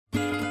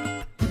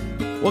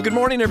Well, good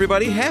morning,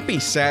 everybody. Happy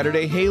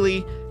Saturday.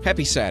 Haley,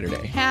 happy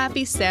Saturday.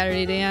 Happy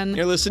Saturday, Dan.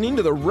 You're listening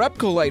to the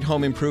Repcolite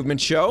Home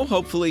Improvement Show.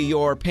 Hopefully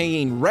you're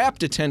paying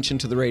rapt attention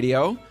to the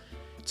radio.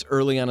 It's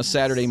early on a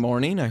Saturday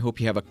morning. I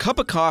hope you have a cup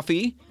of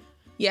coffee.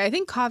 Yeah, I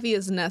think coffee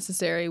is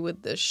necessary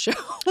with this show.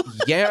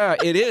 Yeah,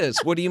 it is.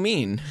 What do you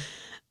mean?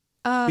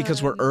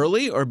 Because we're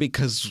early or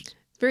because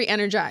Very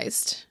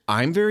energized.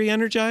 I'm very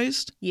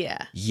energized?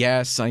 Yeah.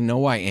 Yes, I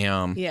know I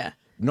am. Yeah.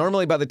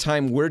 Normally, by the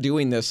time we're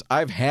doing this,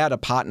 I've had a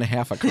pot and a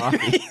half of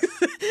coffee.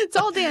 It's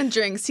all Dan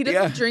drinks. He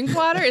doesn't drink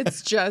water.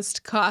 It's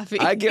just coffee.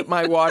 I get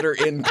my water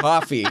in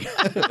coffee,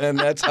 and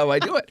that's how I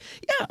do it.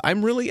 Yeah,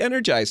 I'm really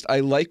energized.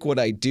 I like what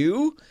I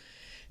do,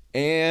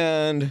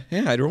 and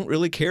I don't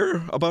really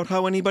care about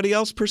how anybody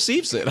else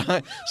perceives it.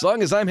 As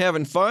long as I'm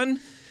having fun,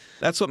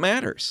 that's what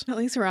matters. At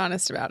least we're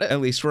honest about it.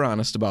 At least we're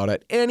honest about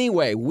it.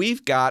 Anyway,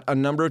 we've got a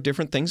number of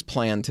different things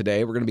planned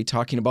today. We're going to be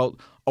talking about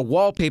a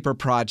wallpaper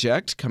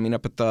project coming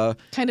up at the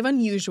Kind of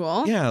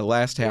unusual.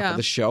 last half of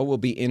the show. We'll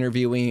be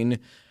interviewing,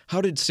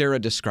 how did Sarah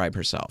describe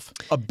herself?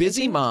 A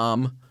busy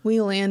mom. We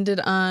landed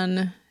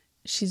on,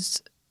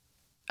 she's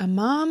a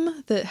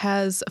mom that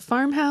has a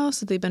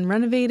farmhouse that they've been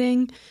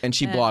renovating. And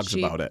she blogs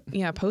about it.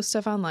 Yeah, post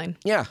stuff online.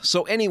 Yeah.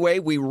 So anyway,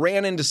 we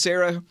ran into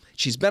Sarah.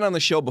 She's been on the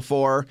show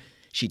before.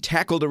 She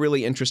tackled a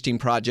really interesting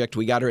project.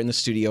 We got her in the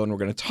studio, and we're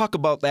going to talk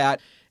about that.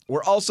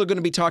 We're also going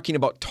to be talking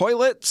about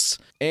toilets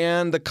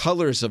and the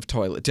colors of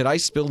toilet. Did I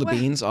spill the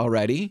beans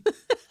already?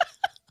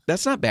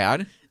 That's not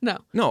bad. No.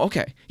 No,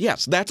 okay.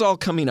 Yes, that's all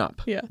coming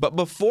up. Yeah. But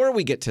before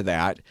we get to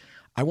that,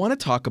 I want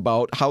to talk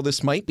about how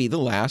this might be the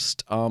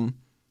last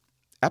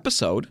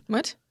episode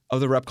What?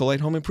 of the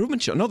Repcolite Home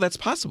Improvement Show. No, that's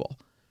possible.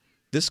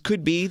 This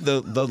could be the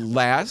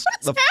last,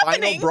 the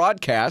happening? final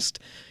broadcast.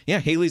 Yeah,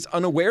 Haley's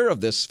unaware of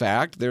this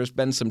fact. There's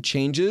been some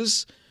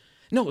changes.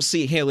 No,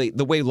 see, Haley,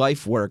 the way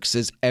life works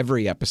is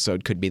every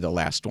episode could be the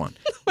last one.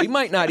 We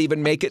might not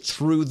even make it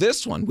through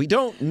this one. We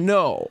don't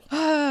know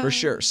for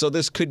sure. So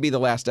this could be the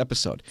last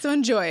episode. So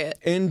enjoy it.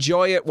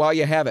 Enjoy it while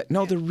you have it.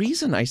 No, the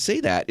reason I say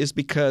that is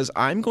because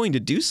I'm going to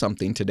do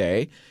something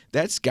today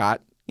that's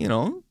got,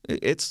 we'll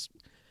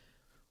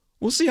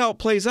see how it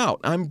plays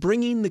out. I'm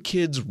bringing the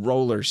kids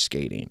roller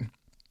skating,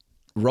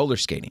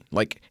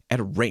 like at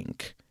a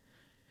rink.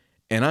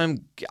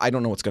 And I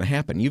don't know what's going to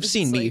happen. You've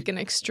seen me like an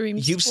extreme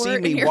You've sport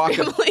seen me in your walk.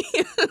 family.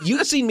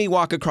 You've seen me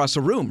walk across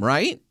a room,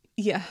 right?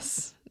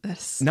 Yes.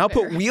 That's Now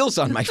fair. put wheels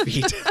on my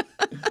feet.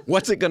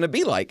 What's it going to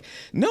be like?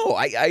 No,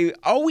 I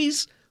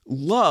always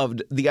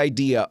loved the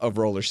idea of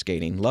roller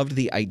skating. Loved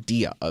the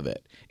idea of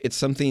it. It's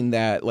something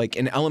that, like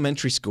in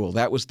elementary school,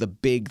 that was the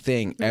big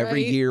thing.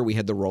 Every Right. year we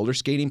had the roller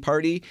skating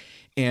party,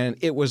 and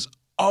it was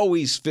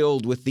always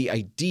filled with the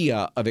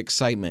idea of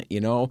excitement,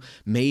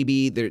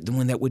 Maybe the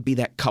one that would be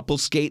that couple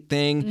skate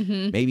thing.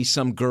 Mm-hmm. Maybe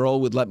some girl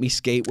would let me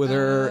skate with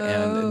her,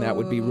 and that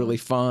would be really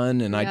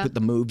fun, and I'd Yeah. put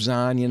the moves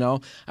on, I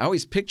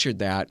always pictured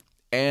that.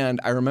 And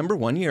I remember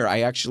one year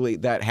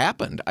that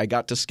happened. I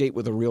got to skate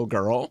with a real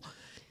girl,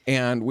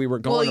 and we were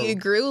going. Well, you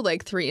grew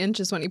like 3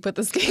 inches when you put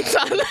the skates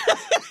on.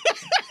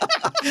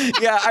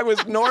 Yeah, I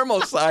was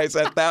normal size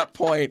at that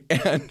point,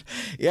 and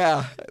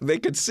they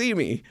could see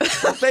me.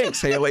 Well, thanks,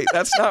 Haley.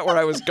 That's not where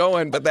I was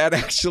going, but that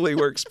actually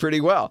works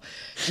pretty well.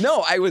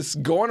 No, I was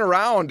going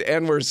around,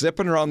 and we're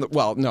zipping around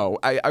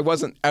I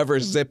wasn't ever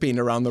zipping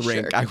around the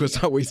rink. I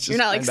was always just You're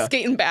not like kinda,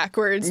 skating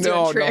backwards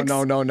No. doing tricks.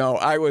 No.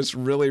 I was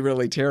really,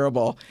 really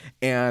terrible,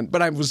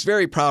 but I was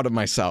very proud of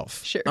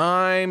myself. Sure.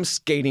 I'm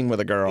skating with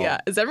a girl. Yeah.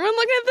 Is everyone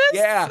looking at this?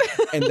 Yeah,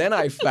 and then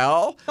I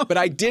fell, but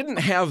I didn't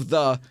have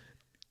the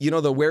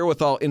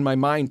wherewithal in my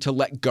mind to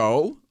let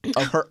go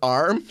of her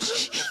arm.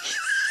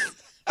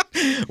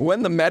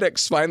 When the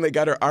medics finally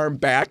got her arm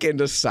back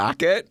into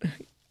socket,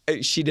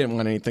 she didn't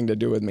want anything to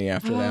do with me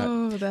after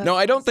that. No,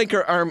 I don't think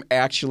her arm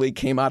actually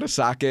came out of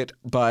socket,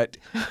 but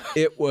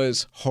it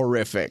was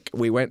horrific.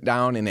 We went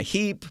down in a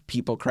heap.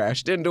 People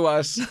crashed into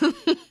us.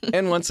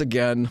 And once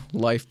again,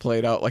 life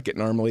played out like it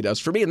normally does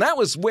for me. And that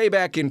was way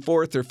back in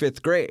 4th or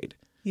 5th grade.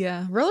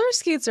 Yeah. Roller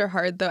skates are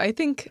hard, though. I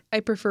think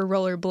I prefer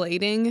roller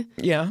blading.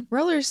 Yeah.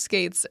 Roller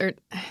skates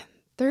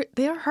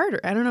they are harder.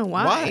 I don't know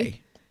why. Why?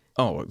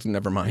 Oh,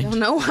 never mind. I don't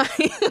know why.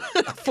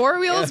 4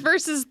 wheels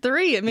versus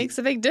 3. It makes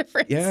a big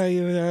difference. Yeah,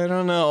 I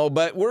don't know.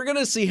 But we're going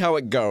to see how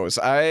it goes.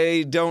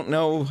 I don't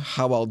know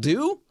how I'll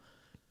do.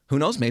 Who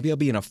knows? Maybe I'll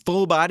be in a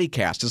full body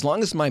cast. As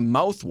long as my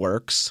mouth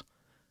works,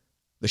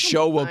 the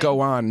show will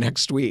go on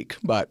next week.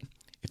 But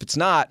if it's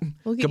not,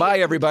 goodbye,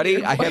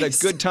 everybody. I had a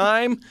good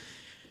time.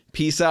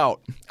 Peace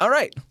out. All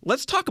right,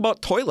 let's talk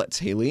about toilets,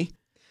 Haley.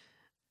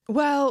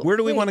 Well, where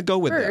do we want to go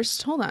with first,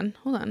 this? Hold on.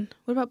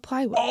 What about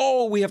plywood?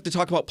 Oh, we have to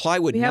talk about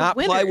plywood, We have not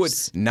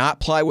winners.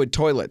 plywood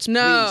toilets.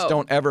 No. Please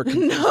don't ever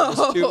confuse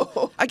those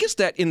two. I guess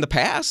that in the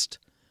past.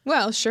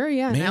 Well, sure,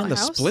 yeah. in Man, our the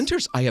house.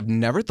 splinters. I have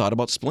never thought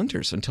about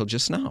splinters until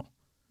just now.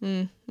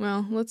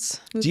 Well, let's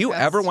move Do you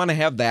past. ever want to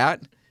have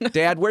that?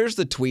 Dad, where's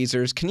the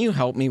tweezers? Can you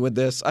help me with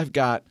this? I've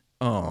got.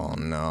 Oh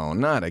no,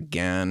 not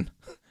again.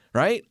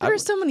 right? There were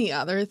so many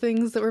other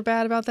things that were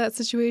bad about that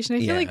situation. I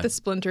feel like the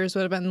splinters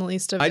would have been the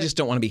least of it. I just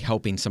don't want to be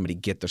helping somebody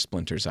get their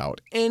splinters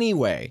out.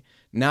 Anyway,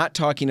 not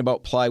talking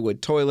about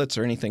plywood toilets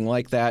or anything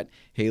like that.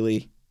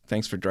 Haley,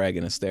 thanks for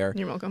dragging us there.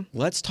 You're welcome.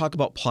 Let's talk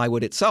about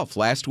plywood itself.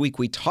 Last week,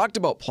 we talked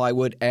about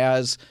plywood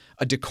as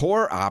a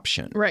decor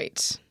option.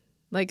 Right.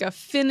 Like a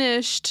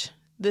finished,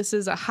 this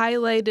is a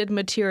highlighted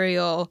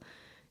material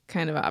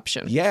kind of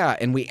option. Yeah,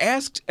 and we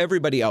asked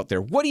everybody out there,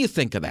 what do you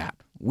think of that?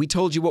 We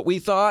told you what we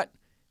thought.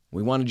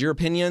 We wanted your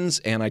opinions,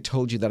 and I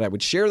told you that I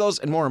would share those.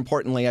 And more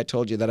importantly, I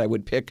told you that I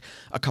would pick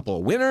a couple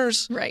of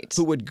winners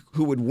who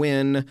would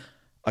win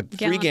a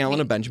free gallon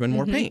of Benjamin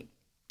Moore paint.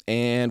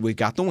 And we've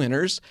got the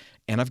winners,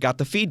 and I've got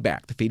the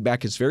feedback. The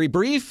feedback is very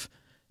brief.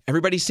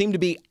 Everybody seemed to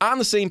be on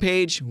the same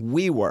page.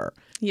 We were.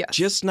 Yes.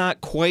 Just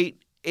not quite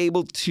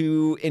able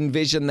to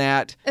envision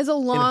that as a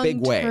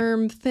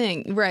long-term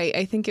thing. Right.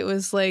 I think it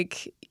was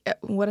like,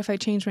 what if I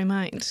change my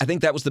mind? I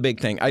think that was the big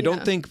thing. I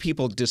don't think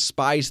people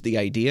despise the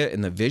idea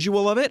and the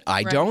visual of it.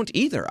 I don't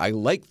either. I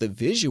like the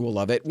visual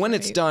of it when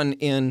it's done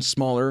in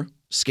smaller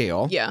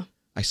scale. Yeah.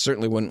 I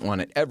certainly wouldn't want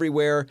it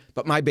everywhere.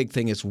 But my big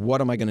thing is, what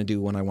am I going to do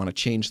when I want to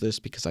change this?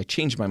 Because I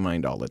change my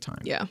mind all the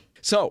time. Yeah.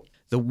 So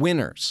the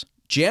winners,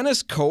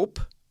 Janice Cope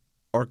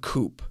or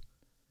Coop?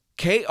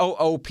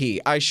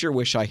 Koop. I sure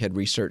wish I had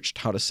researched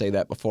how to say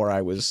that before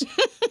I was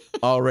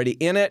already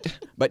in it.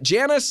 But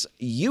Janice,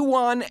 you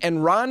won,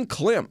 and Ron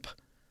Klimp.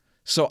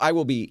 So I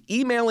will be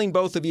emailing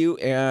both of you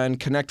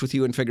and connect with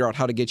you and figure out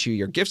how to get you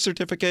your gift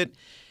certificate.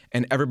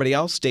 And everybody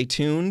else, stay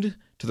tuned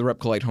to the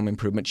Repcolite Home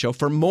Improvement Show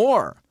for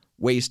more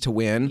ways to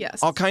win.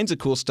 Yes. All kinds of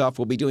cool stuff.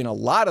 We'll be doing a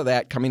lot of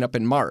that coming up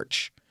in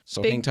March.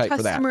 So hang tight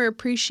for that. Customer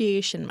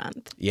Appreciation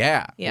Month.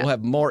 Yeah. We'll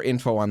have more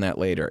info on that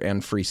later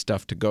and free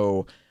stuff to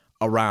go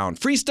around.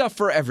 Free stuff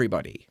for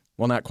everybody.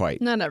 Well, not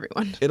quite. Not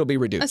everyone. It'll be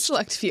reduced. A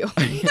select few.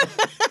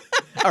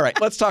 All right,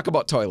 let's talk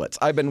about toilets.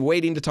 I've been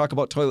waiting to talk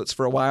about toilets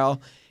for a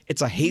while.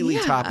 It's a Haley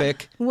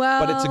topic,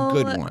 but it's a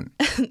good one.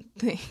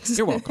 Thanks.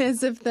 You're welcome.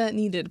 As if that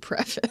needed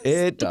preface.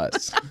 It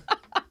does.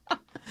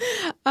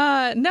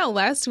 No,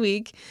 last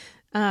week,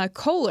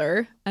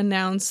 Kohler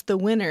announced the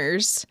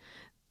winners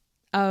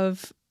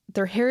of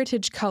their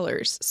heritage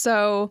colors.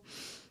 So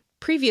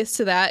previous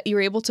to that, you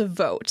were able to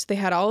vote. They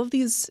had all of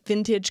these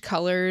vintage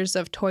colors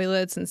of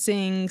toilets and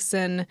sinks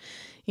and,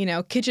 you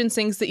know, kitchen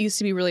sinks that used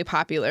to be really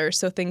popular.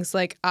 So things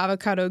like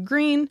avocado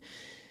green.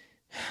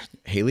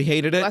 Haley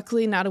hated it.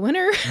 Luckily, not a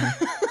winner.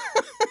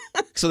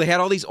 So they had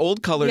all these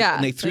old colors,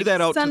 and they threw that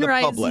out to the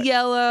public. Sunrise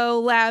yellow,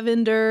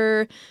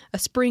 lavender, a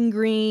spring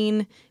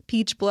green,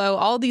 peach blow,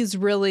 all these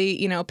really,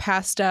 you know,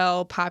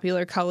 pastel,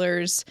 popular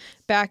colors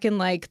back in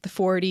like the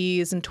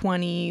 40s and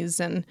 20s,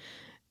 and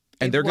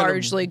they're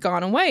largely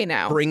gone away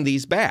now. Bring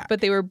these back.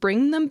 But they were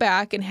bringing them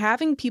back and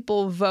having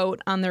people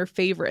vote on their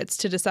favorites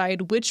to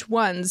decide which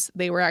ones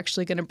they were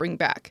actually going to bring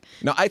back.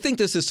 Now, I think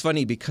this is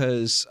funny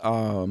because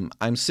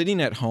I'm sitting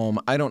at home.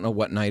 I don't know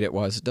what night it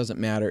was. It doesn't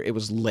matter. It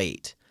was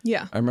late.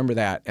 Yeah. I remember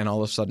that. And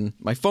all of a sudden,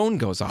 my phone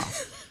goes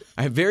off.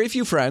 I have very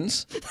few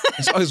friends,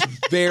 so I was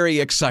very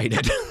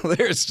excited.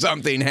 There's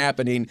something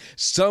happening.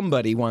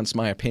 Somebody wants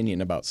my opinion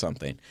about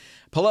something.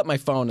 Pull up my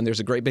phone, and there's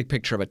a great big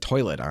picture of a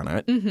toilet on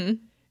it. Mm-hmm.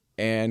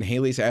 And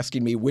Haley's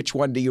asking me, which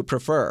one do you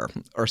prefer?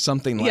 Or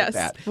something like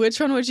that. Which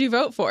one would you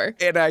vote for?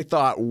 And I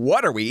thought,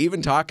 what are we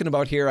even talking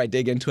about here? I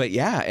dig into it.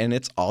 Yeah, and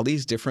it's all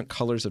these different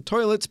colors of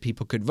toilets.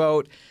 People could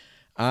vote.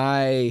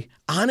 I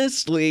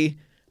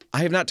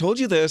have not told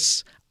you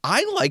this.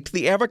 I liked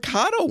the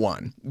avocado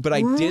one, but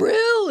I didn't.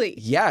 Really?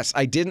 Yes,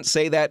 I didn't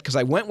say that because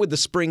I went with the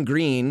spring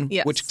green,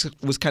 which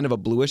was kind of a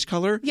bluish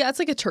color. Yeah, it's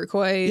like a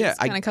turquoise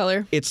kind of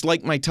color. It's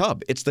like my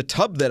tub. It's the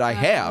tub that I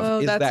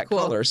have is that cool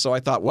color. So I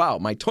thought, wow,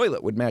 my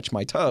toilet would match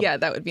my tub. Yeah,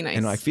 that would be nice.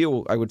 And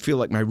I would feel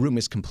like my room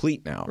is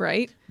complete now.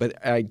 Right.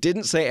 But I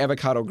didn't say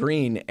avocado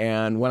green,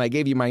 and when I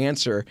gave you my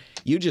answer,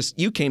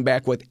 you came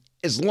back with,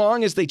 as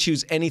long as they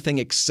choose anything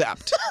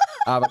except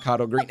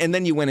avocado green. And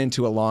then you went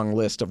into a long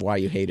list of why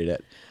you hated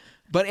it.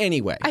 But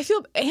anyway. I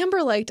feel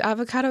Amber liked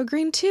avocado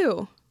green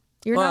too.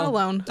 You're not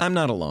alone. I'm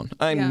not alone.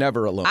 I'm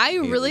never alone. I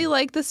really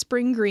like the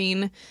spring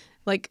green.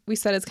 Like we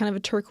said, it's kind of a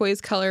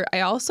turquoise color.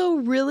 I also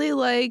really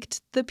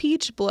liked the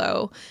peach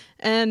blow.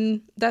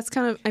 And that's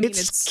kind of,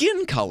 it's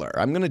skin color.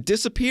 I'm going to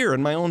disappear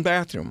in my own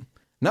bathroom.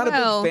 Not a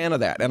big fan of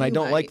that. And I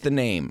don't like the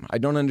name. I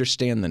don't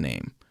understand the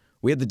name.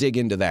 We had to dig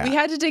into that. We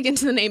had to dig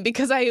into the name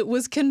because I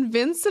was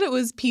convinced that it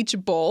was Peach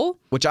Bowl.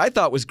 Which I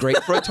thought was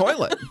great for a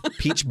toilet.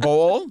 Peach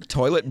Bowl,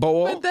 toilet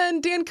bowl. But then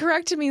Dan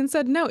corrected me and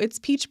said, no, it's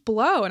Peach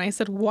Blow. And I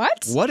said,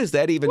 what? What does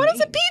that even mean? What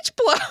is a Peach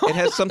Blow? It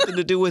has something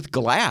to do with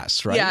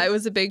glass, right? Yeah, it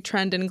was a big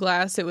trend in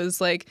glass. It was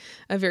like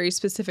a very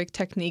specific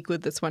technique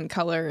with this one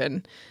color.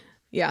 And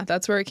yeah,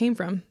 that's where it came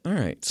from. All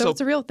right. So it's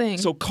a real thing.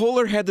 So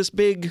Kohler had this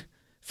big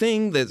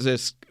thing that's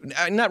this,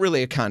 not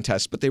really a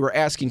contest, but they were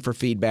asking for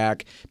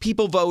feedback.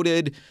 People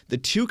voted. The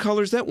two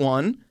colors that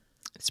won,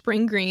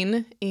 spring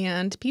green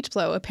and peach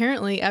blow.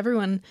 Apparently,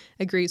 everyone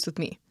agrees with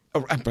me.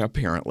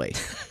 Apparently.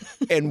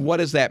 And what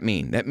does that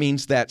mean? That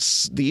means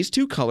that these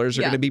two colors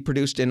are going to be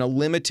produced in a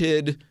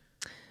limited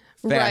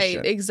fashion.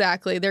 Right,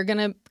 exactly. They're going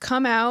to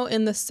come out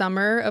in the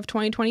summer of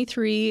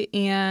 2023,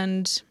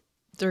 and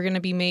they're going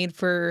to be made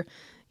for,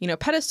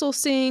 pedestal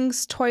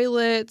sinks,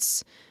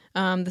 toilets,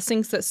 the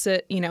sinks that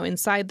sit,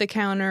 inside the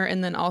counter,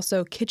 and then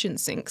also kitchen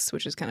sinks,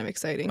 which is kind of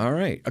exciting. All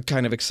right.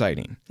 Kind of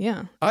exciting.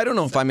 Yeah. I don't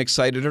know if I'm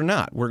excited or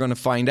not. We're going to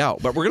find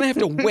out. But we're going to have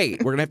to wait.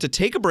 We're going to have to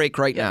take a break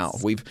right now.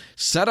 We've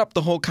set up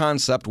the whole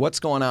concept, what's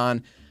going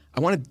on. I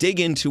want to dig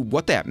into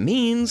what that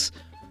means.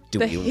 Do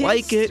we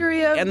like it?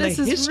 And the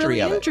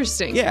history of it.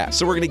 Interesting. Yeah.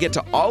 So we're going to get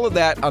to all of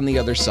that on the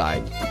other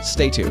side.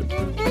 Stay tuned.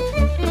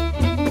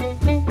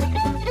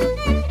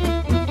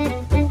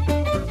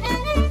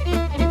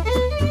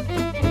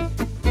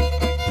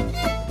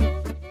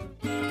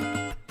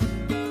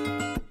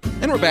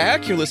 And we're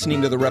back. You're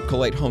listening to the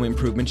Repcolite Home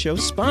Improvement Show,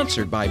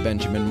 sponsored by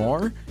Benjamin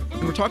Moore.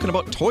 And we're talking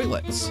about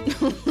toilets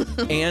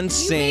and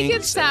sinks. You make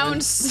it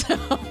sound so...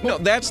 No,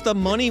 that's the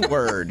money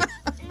word.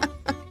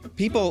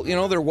 People,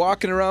 they're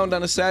walking around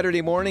on a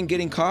Saturday morning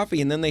getting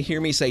coffee, and then they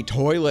hear me say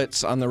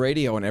toilets on the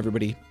radio, and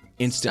everybody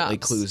instantly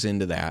clues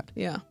into that.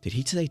 Yeah. Did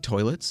he say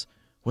toilets?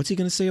 What's he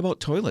going to say about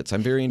toilets?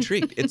 I'm very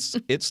intrigued.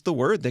 It's the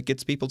word that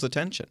gets people's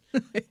attention.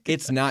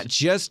 It's not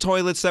just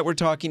toilets that we're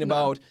talking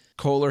about.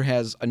 Kohler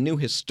has a new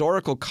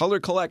historical color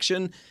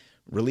collection,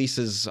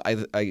 releases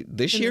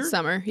this year? In the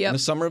summer, yep. In the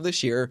summer of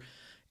this year.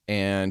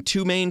 And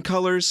 2 main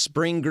colors,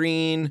 spring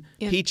green,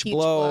 and peach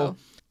blow.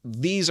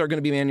 These are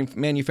going to be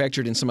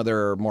manufactured in some of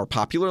their more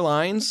popular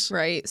lines.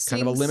 Right.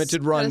 Kind of a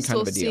limited run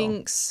kind of a deal.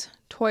 Sinks,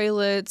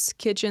 toilets,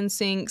 kitchen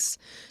sinks.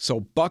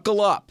 So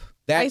buckle up.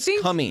 That's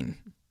coming.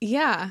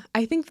 Yeah.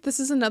 I think this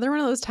is another one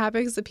of those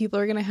topics that people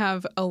are going to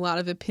have a lot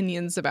of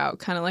opinions about,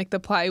 kind of like the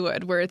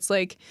plywood, where it's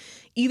like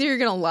either you're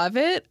going to love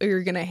it or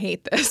you're going to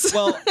hate this.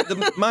 Well,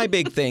 my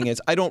big thing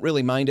is I don't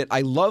really mind it. I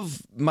love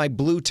my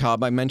blue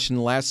tub. I mentioned in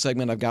the last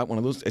segment I've got one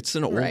of those. It's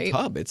an old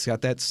tub. It's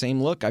got that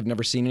same look. I've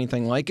never seen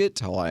anything like it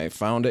till I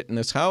found it in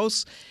this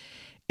house.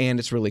 And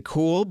it's really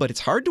cool, but it's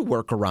hard to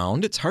work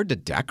around. It's hard to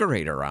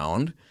decorate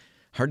around.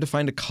 Hard to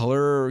find a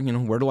color,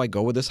 where do I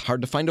go with this?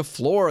 Hard to find a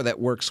floor that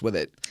works with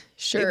it.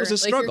 Sure. It was a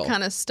struggle. Like you're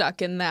kind of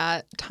stuck in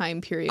that time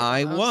period.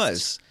 I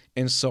was.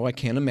 And so I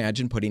can't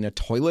imagine putting a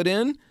toilet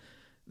in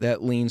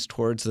that leans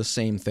towards the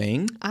same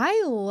thing.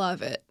 I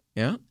love it.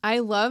 Yeah? I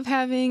love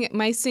having,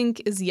 my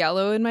sink is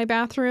yellow in my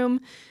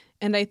bathroom,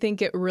 and I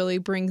think it really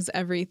brings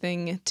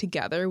everything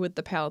together with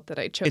the palette that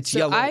I chose. It's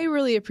yellow. I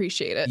really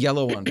appreciate it.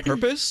 Yellow on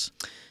purpose?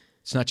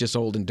 It's not just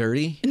old and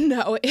dirty?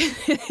 No,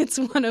 it's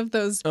one of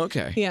those.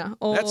 Okay. Yeah.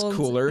 Old, that's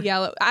cooler.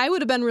 Yellow. I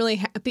would have been really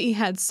happy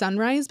had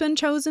Sunrise been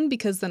chosen,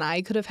 because then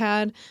I could have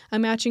had a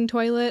matching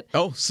toilet.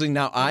 Oh, so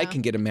now I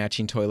can get a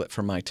matching toilet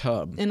for my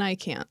tub. And I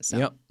can't. So.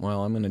 Yep.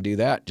 Well, I'm going to do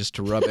that just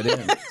to rub it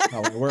in. That's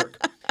how it work.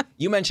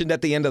 You mentioned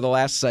at the end of the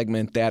last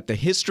segment that the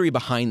history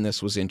behind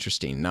this was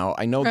interesting. Now,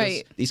 I know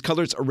these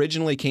colors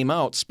originally came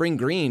out, spring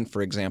green,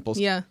 for example,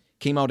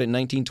 came out in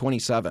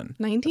 1927.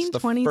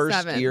 1927.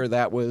 That's the first year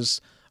that was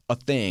a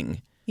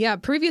thing. Yeah,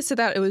 previous to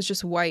that, it was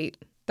just white.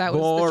 That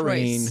was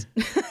boring.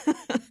 The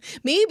choice.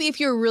 Maybe if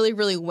you're really,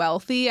 really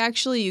wealthy,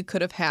 actually, you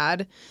could have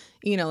had,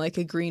 like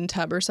a green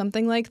tub or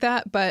something like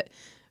that. But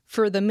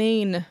for the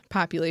main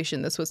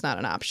population, this was not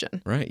an option.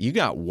 Right. You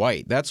got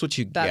white. That's what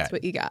you get. That's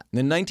what you got.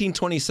 Then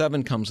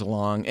 1927 comes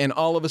along, and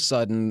all of a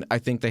sudden, I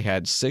think they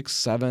had 6,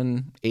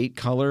 7, 8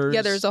 colors.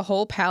 Yeah, there's a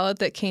whole palette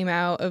that came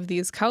out of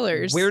these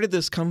colors. Where did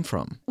this come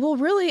from? Well,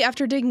 really,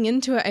 after digging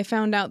into it, I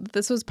found out that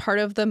this was part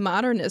of the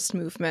modernist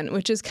movement,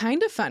 which is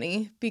kind of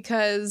funny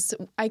because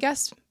I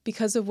guess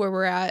because of where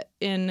we're at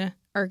in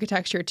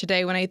architecture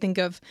today, when I think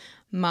of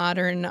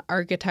modern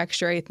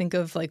architecture, I think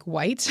of like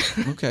white.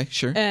 Okay,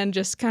 sure. And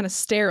just kind of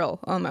sterile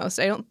almost.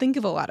 I don't think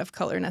of a lot of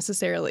color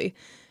necessarily.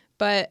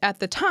 But at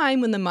the time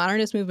when the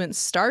modernist movement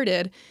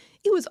started,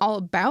 it was all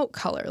about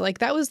color. Like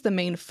that was the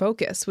main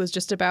focus, was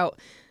just about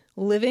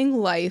living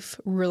life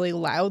really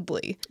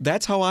loudly.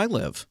 That's how I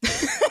live.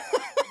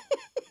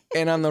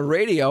 And on the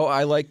radio,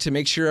 I like to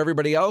make sure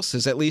everybody else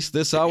is, at least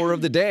this hour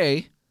of the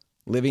day,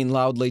 living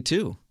loudly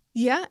too.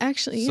 Yeah,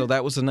 actually. So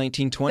that was the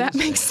 1920s. That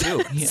makes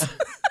sense. Too. Yeah.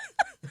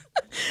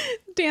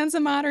 Dan's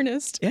a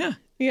modernist. Yeah.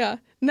 Yeah.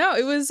 No,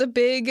 it was a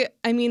big,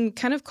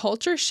 kind of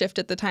culture shift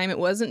at the time. It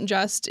wasn't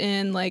just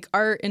in like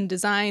art and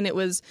design. It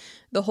was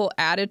the whole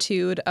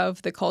attitude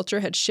of the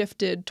culture had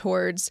shifted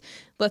towards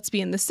let's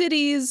be in the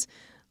cities,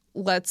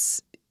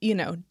 let's,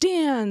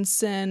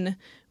 dance and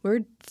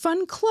wear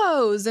fun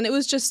clothes. And it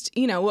was just,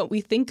 what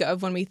we think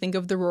of when we think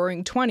of the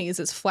Roaring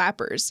 20s as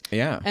flappers.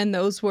 Yeah. And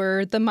those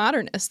were the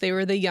modernists. They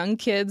were the young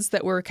kids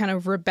that were kind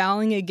of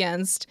rebelling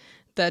against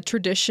the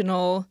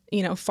traditional,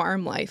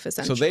 farm life,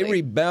 essentially. So they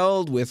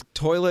rebelled with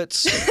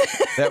toilets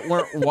that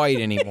weren't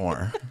white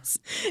anymore.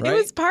 Right? It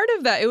was part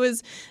of that. It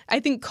was, I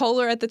think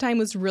Kohler at the time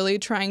was really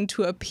trying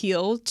to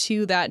appeal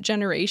to that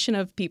generation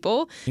of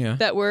people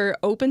that were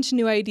open to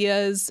new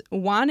ideas,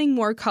 wanting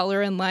more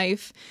color in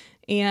life.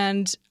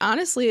 And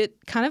honestly, it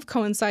kind of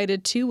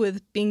coincided, too,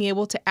 with being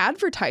able to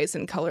advertise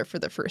in color for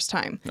the first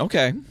time.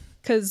 Okay.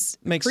 Because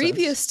Makes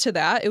previous sense. to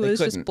that, it was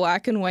just couldn't.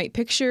 black and white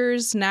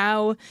pictures.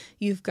 Now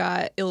you've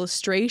got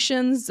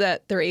illustrations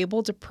that they're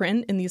able to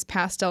print in these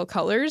pastel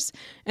colors.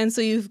 And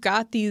so you've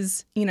got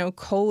these,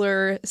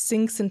 Kohler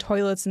sinks and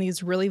toilets in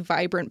these really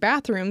vibrant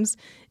bathrooms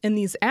in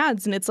these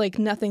ads. And it's like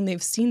nothing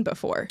they've seen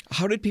before.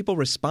 How did people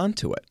respond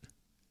to it?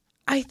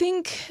 I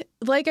think,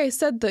 like I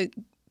said, the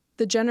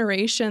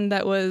generation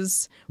that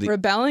was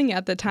rebelling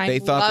at the time, they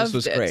thought loved this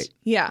was it. great.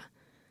 Yeah.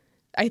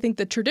 I think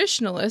the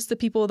traditionalists, the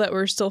people that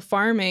were still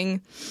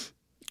farming,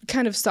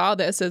 kind of saw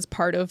this as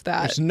part of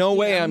that. There's no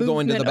way I'm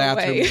going to the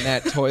bathroom away. in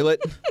that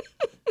toilet.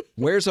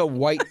 Where's a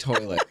white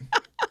toilet?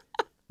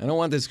 I don't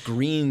want this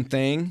green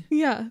thing.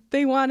 Yeah,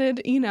 they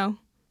wanted,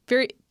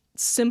 very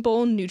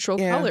simple, neutral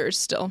colors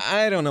still.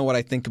 I don't know what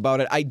I think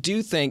about it. I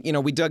do think,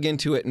 we dug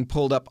into it and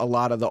pulled up a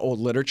lot of the old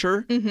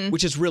literature,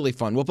 which is really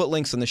fun. We'll put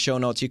links in the show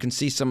notes. You can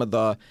see some of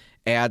the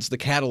ads, the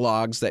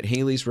catalogs that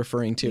Haley's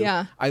referring to.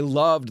 Yeah. I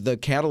loved the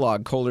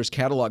catalog, Kohler's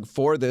catalog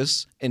for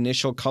this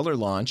initial color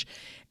launch,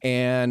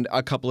 and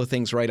a couple of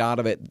things right out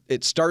of it.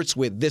 It starts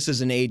with, this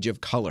is an age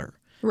of color.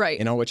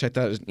 Right. Which I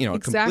thought, Exactly.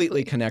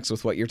 completely connects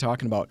with what you're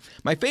talking about.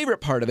 My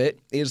favorite part of it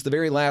is the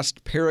very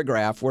last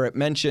paragraph where it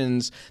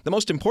mentions the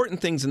most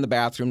important things in the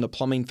bathroom, the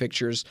plumbing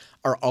fixtures,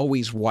 are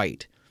always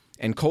white.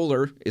 And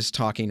Kohler is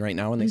talking right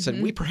now, and they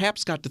said, we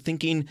perhaps got to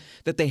thinking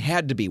that they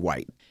had to be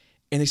white.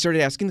 And they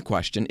started asking the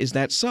question, is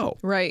that so?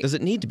 Right. Does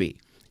it need to be?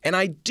 And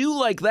I do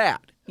like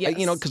that. Yes.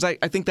 Because I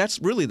think that's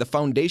really the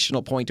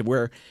foundational point of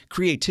where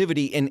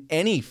creativity in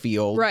any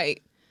field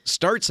Right.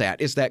 starts at,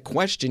 is that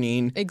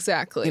questioning.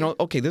 Exactly.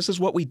 Okay, this is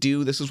what we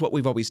do. This is what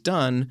we've always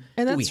done.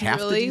 And do we that's have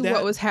really to do that?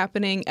 what was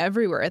happening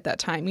everywhere at that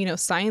time.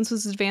 Science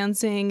was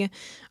advancing,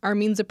 our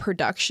means of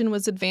production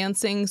was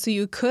advancing. So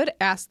you could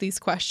ask these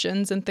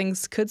questions and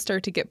things could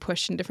start to get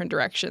pushed in different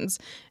directions.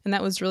 And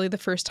that was really the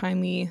first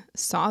time we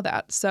saw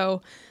that.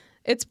 So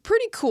it's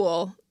pretty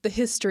cool, the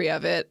history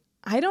of it.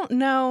 I don't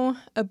know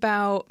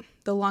about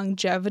the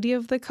longevity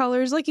of the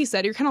colors. Like you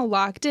said, you're kind of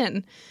locked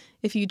in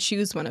if you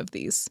choose one of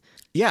these.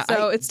 Yeah.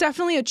 So it's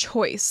definitely a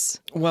choice.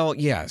 Well,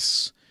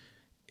 yes.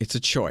 It's a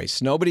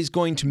choice. Nobody's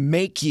going to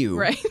make you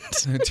Right.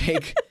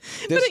 take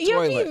this But you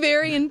have to toilet. be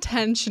very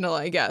intentional,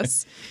 I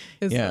guess,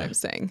 is Yeah. what I'm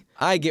saying.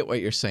 I get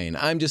what you're saying.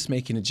 I'm just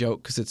making a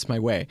joke because it's my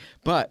way.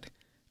 But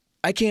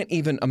I can't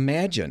even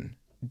imagine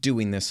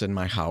doing this in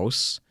my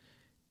house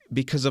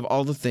because of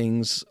all the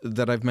things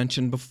that I've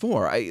mentioned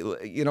before.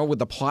 With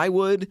the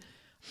plywood,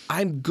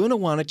 I'm going to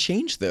want to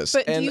change this.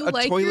 But and do you a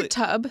like toilet, your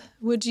tub?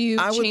 Would you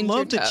I would change love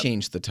your to tub?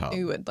 change the tub.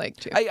 You would like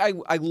to.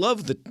 I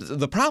love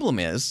the problem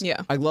is,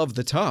 Yeah. I love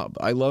the tub.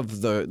 I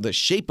love the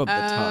shape of the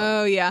tub.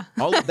 Oh, yeah.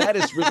 All of that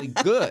is really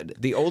good.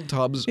 The old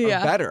tubs are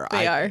Yeah, better.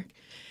 they are. think.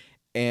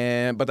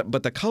 And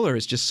but the color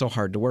is just so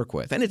hard to work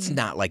with. And it's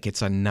not like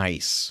it's a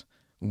nice,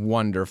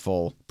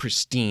 wonderful,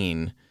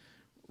 pristine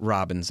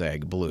robin's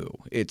egg blue.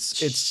 It's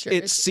Sure, it's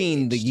it's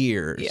seen the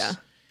years. Yeah.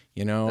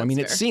 It's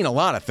fair. seen a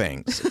lot of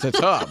things. It's a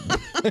tub.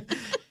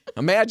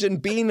 Imagine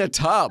being a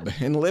tub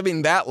and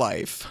living that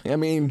life.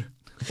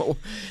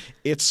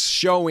 It's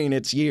showing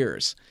its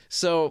years.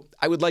 So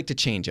I would like to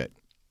change it.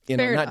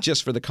 Fair Not enough.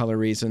 just for the color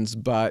reasons,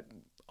 but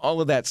all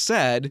of that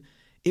said,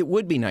 it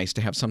would be nice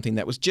to have something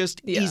that was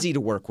just easy to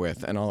work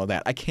with and all of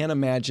that. I can't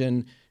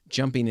imagine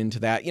jumping into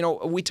that.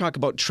 We talk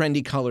about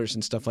trendy colors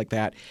and stuff like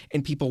that,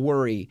 and people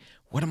worry,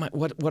 what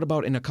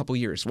about in a couple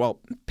years? Well,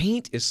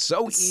 paint is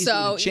so easy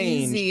to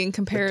change. Easy in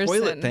comparison. The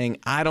toilet thing,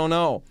 I don't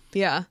know.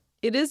 Yeah.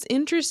 It is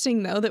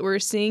interesting, though, that we're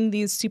seeing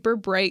these super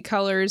bright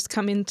colors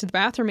come into the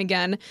bathroom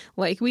again,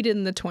 like we did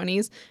in the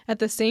 20s, at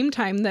the same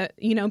time that,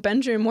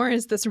 Benjamin Moore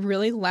has this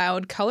really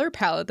loud color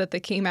palette that they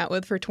came out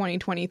with for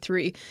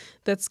 2023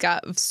 that's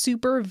got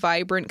super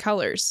vibrant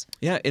colors.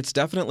 Yeah, it's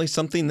definitely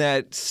something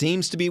that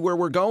seems to be where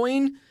we're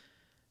going.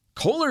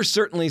 Kohler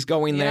certainly is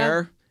going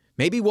there.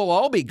 Maybe we'll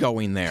all be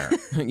going there.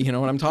 You know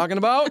what I'm talking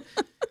about?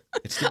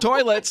 It's the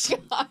toilets.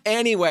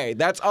 Anyway,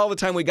 that's all the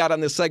time we got on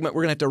this segment.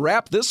 We're going to have to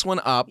wrap this one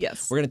up.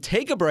 Yes. We're going to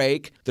take a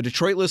break. The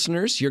Detroit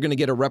listeners, you're going to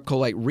get a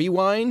Repcolite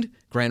Rewind,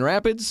 Grand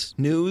Rapids,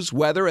 news,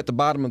 weather at the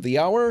bottom of the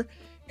hour.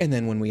 And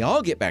then when we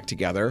all get back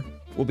together,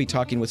 we'll be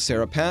talking with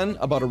Sarah Penn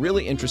about a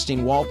really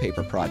interesting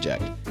wallpaper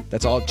project.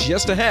 That's all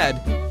just ahead.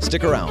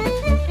 Stick around.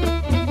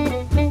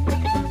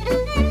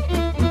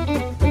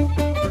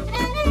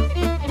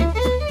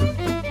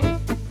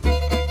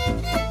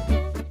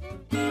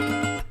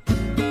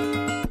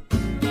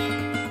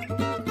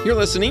 You're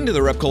listening to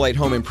the Repcolite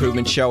Home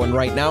Improvement Show, and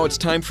right now it's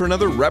time for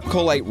another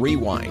Repcolite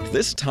Rewind.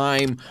 This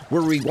time, we're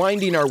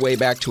rewinding our way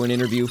back to an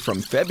interview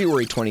from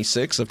February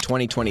 26 of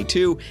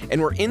 2022, and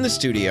we're in the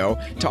studio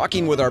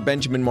talking with our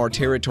Benjamin Moore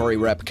Territory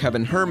rep,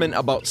 Kevin Herman,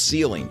 about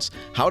ceilings,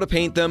 how to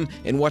paint them,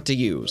 and what to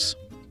use.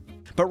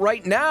 But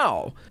right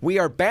now, we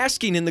are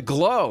basking in the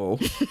glow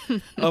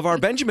of our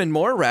Benjamin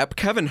Moore rep,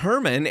 Kevin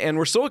Herman, and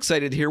we're so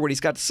excited to hear what he's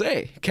got to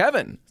say.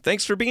 Kevin,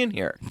 thanks for being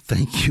here.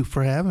 Thank you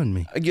for having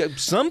me.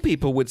 Some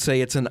people would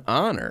say it's an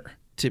honor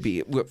to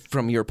be,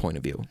 from your point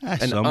of view?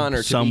 An honor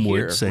to some be would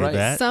here, say right?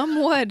 that.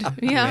 Some would,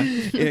 yeah.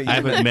 I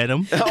haven't met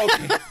him,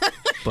 Okay.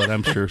 but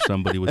I'm sure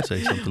somebody would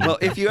say something Well, like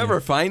that. if you ever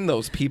find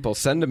those people,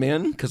 send them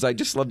in, because I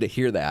just love to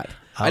hear that.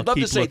 I'd love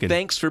to keep say looking.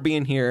 thanks for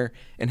being here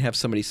and have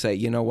somebody say,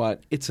 you know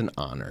what, it's an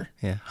honor.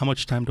 Yeah. How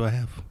much time do I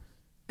have?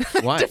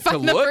 What? to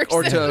find the look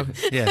or to?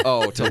 Yeah.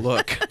 Oh, to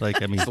look.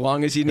 Like, I mean, As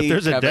long as you need. if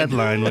there's a Kevin.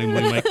 deadline, we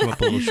might come up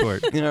a little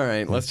short. All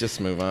right, let's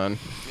just move on.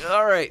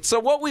 All right, so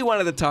what we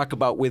wanted to talk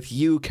about with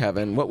you,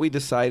 Kevin, what we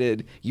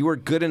decided you were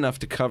good enough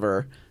to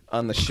cover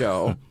on the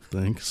show.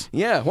 Thanks.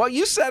 Yeah, well,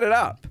 you set it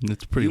up.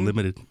 It's pretty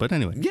limited, but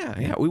anyway.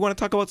 Yeah, we want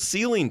to talk about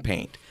ceiling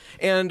paint.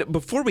 And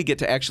before we get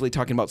to actually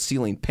talking about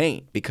ceiling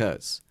paint,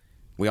 because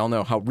we all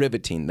know how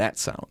riveting that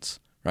sounds,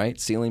 right?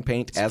 Ceiling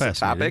paint as a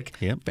topic,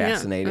 Yep.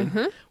 fascinating.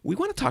 Yeah. We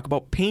want to talk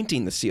about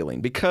painting the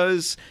ceiling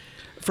because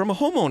from a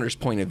homeowner's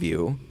point of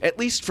view, at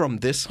least from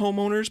this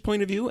homeowner's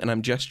point of view, and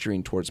I'm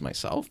gesturing towards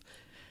myself,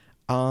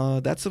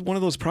 that's one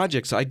of those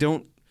projects I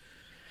don't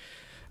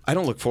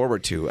look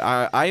forward to.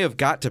 I have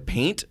got to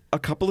paint a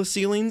couple of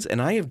ceilings,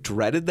 and I have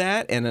dreaded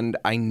that, and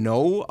I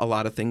know a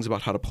lot of things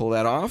about how to pull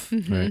that off,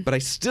 but I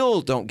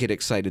still don't get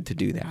excited to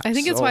do that. I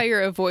think it's So- why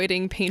you're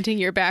avoiding painting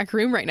your back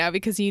room right now,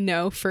 because you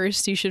know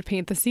first you should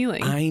paint the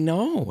ceiling. I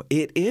know.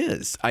 It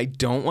is. I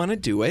don't want to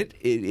do it.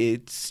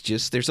 It's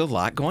just there's a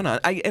lot going on.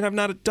 And I've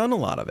not done a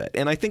lot of it.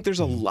 And I think there's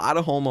a lot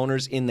of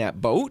homeowners in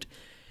that boat.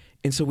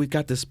 And so we've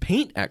got this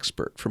paint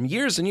expert from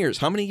years and years.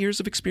 How many years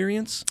of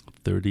experience?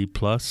 30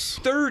 plus.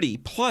 30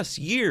 plus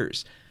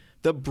years.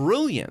 The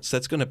brilliance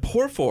that's going to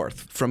pour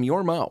forth from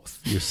your mouth.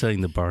 You're setting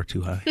the bar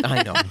too high.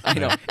 I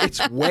know.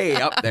 It's way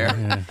up there.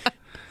 Yeah.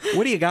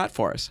 What do you got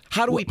for us?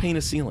 How do we paint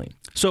a ceiling?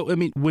 So, I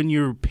mean, when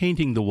you're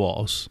painting the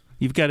walls,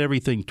 you've got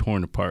everything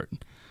torn apart.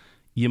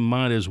 You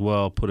might as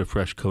well put a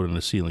fresh coat on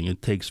the ceiling.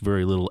 It takes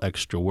very little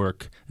extra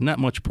work and not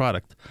much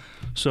product.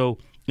 So,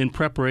 in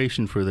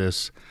preparation for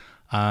this,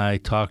 I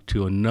talked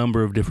to a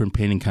number of different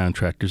painting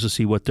contractors to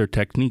see what their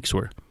techniques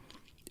were.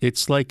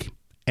 It's like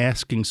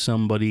asking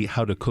somebody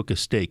how to cook a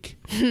steak.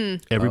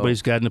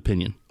 Everybody's got an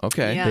opinion.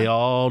 Okay. Yeah. They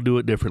all do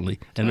it differently.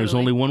 And there's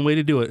Totally. only one way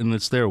to do it, and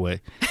it's their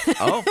way.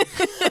 Oh.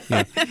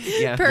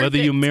 Yeah. Perfect. Whether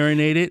you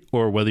marinate it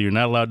or whether you're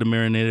not allowed to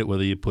marinate it,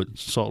 whether you put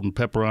salt and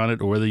pepper on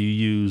it or whether you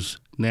use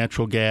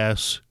natural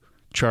gas,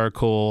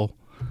 charcoal,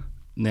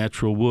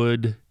 natural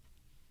wood,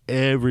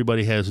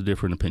 everybody has a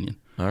different opinion.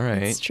 All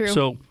right. It's true.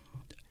 So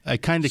I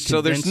kind of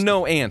So there's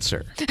no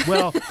answer.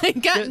 well, I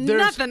got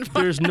nothing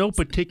for there's no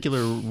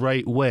particular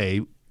right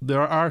way.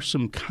 There are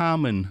some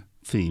common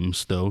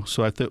themes, though,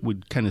 so I thought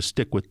we'd kind of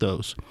stick with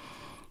those.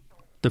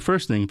 The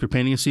first thing, if you're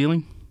painting a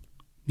ceiling,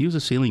 use a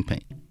ceiling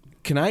paint.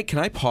 Can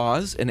I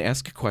pause and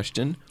ask a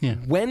question? Yeah.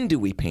 When do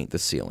we paint the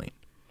ceiling?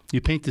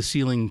 You paint the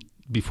ceiling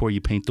before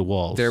you paint the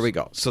walls. There we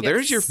go. So Yes.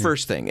 there's your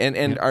first thing.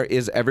 And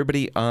is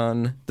everybody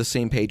on the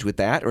same page with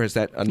that, or is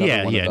that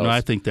another one of those? No,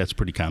 I think that's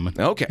pretty common.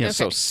 Okay.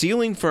 So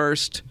ceiling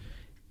first,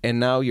 and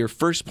now your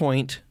first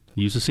point,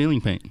 Use a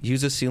ceiling paint.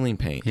 use a ceiling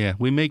paint. Yeah,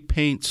 we make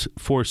paints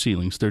for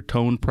ceilings. They're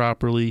toned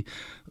properly.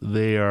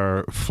 They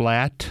are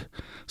flat,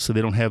 so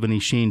they don't have any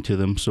sheen to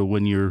them. So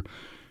when you're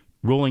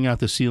rolling out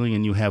the ceiling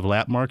and you have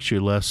lap marks, you're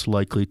less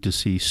likely to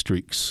see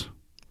streaks.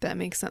 That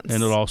makes sense.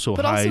 And it also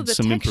But hides the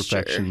some texture.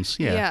 imperfections.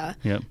 Yeah.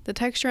 Yep. The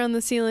texture on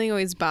the ceiling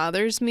always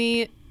bothers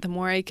me. The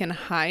more I can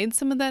hide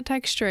some of that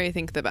texture, I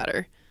think the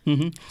better.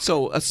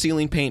 So a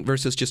ceiling paint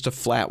versus just a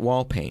flat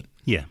wall paint.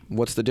 Yeah.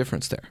 What's the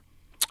difference there?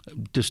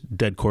 Just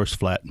dead coarse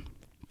flat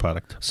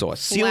product. So a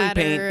ceiling paint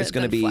Flatter is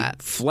going to than be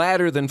flat.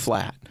 flatter than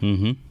flat.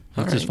 Mm-hmm.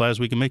 That's right. as flat as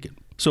we can make it.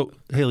 So,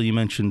 Haley, you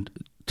mentioned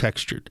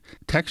textured.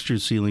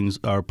 Textured ceilings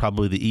are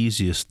probably the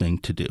easiest thing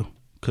to do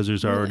because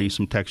there's already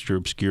some texture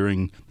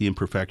obscuring the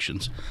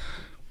imperfections.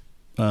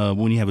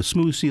 When you have a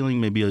smooth ceiling,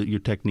 maybe your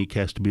technique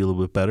has to be a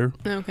little bit better.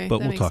 Okay, But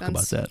that we'll makes talk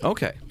sense. about that.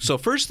 Okay. So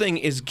first thing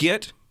is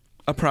get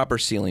a proper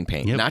ceiling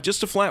paint. Yep. Not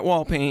just a flat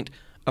wall paint,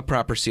 a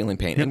proper ceiling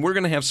paint. And we're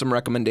going to have some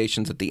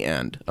recommendations at the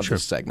end of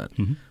this segment.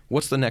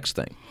 What's the next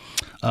thing?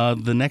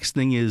 The next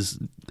thing is,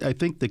 I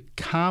think the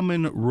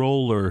common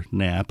roller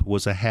nap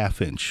was a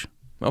 1/2 inch.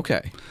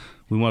 Okay.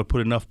 We want to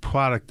put enough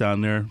product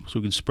on there so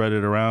we can spread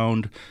it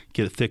around,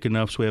 get it thick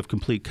enough so we have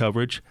complete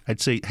coverage. I'd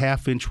say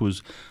 1/2 inch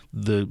was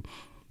the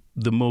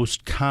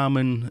most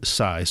common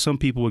size. Some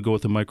people would go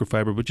with a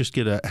microfiber, but just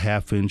get a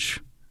 1/2 inch,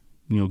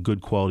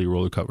 good quality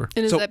roller cover.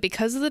 And is So- that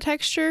because of the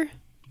texture?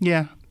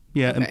 Yeah,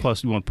 and Okay.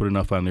 plus you want to put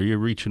enough on there. You're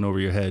reaching over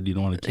your head. You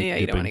don't want to keep Yeah,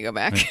 you don't want to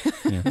dipping.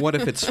 go back. What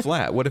if it's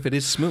flat? What if it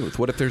is smooth?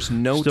 What if there's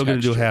no Still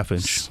gonna do a texture? 1/2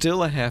 inch.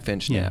 Still a 1/2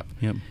 inch Yeah, nap.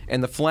 yep.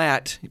 And the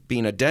flat,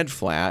 being a dead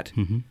flat,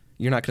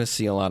 you're not going to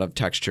see a lot of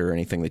texture or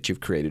anything that you've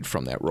created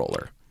from that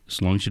roller,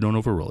 As long as you don't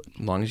overroll it.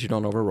 as long as you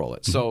don't overroll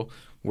it. So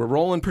we're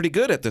rolling pretty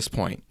good at this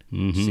point.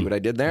 See what I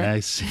did there? I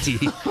see.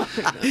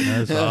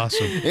 That's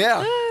awesome.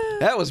 Yeah.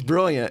 That was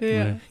brilliant.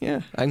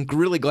 Yeah. I'm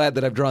really glad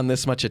that I've drawn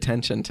this much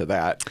attention to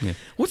that. Yeah.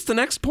 What's the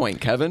next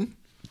point, Kevin?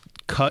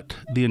 Cut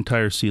the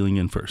entire ceiling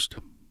in first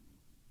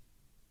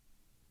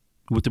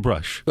with the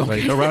brush,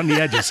 right around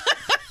the edges.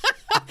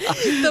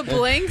 The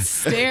blank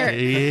stare.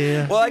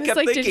 Yeah. Well, I It's kept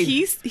like, thinking, did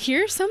he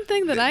hear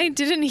something that I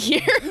didn't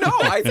hear? no,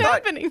 I What's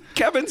thought happening?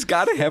 Kevin's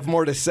got to have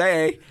more to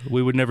say.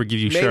 We would never give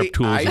you Maybe sharp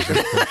tools. I-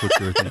 That's what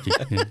you were thinking.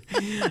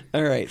 Yeah.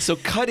 All right, so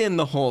cut in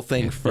the whole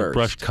thing first.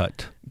 Brush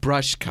cut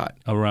Brush cut.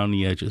 around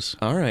the edges.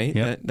 All right,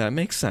 Yep. that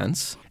makes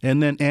sense.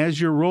 And then as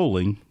you're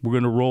rolling, we're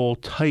going to roll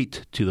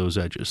tight to those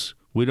edges.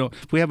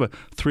 If we have a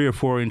 3 or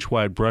 4 inch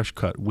wide brush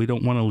cut, we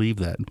don't want to leave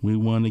that. We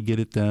want to get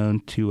it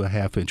down to a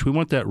 1/2 inch. We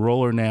want that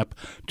roller nap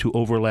to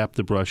overlap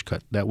the brush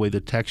cut. That way the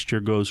texture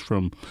goes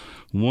from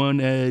one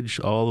edge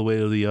all the way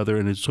to the other,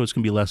 and so it's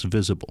going to be less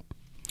visible.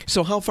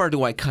 So how far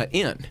do I cut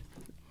in?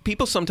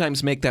 People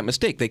sometimes make that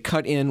mistake. They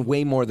cut in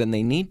way more than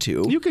they need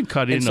to. You can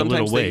cut And in a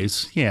little sometimes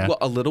ways. Yeah. Well,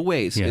 a little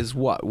ways Yeah. is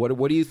what?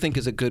 What do you think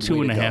is a good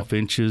way to go? 2.5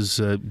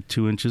 inches,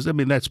 2 inches. I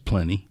mean, that's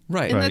plenty.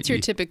 Right. And Right. that's your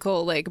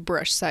typical like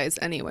brush size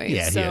anyway.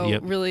 Yeah, so yeah,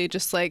 yep. really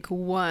just like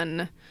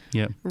one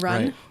Yeah.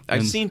 run. Right. I've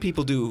And- seen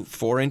people do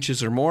 4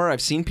 inches or more.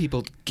 I've seen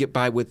people get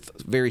by with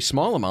very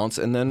small amounts,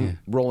 and then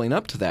rolling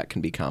up to that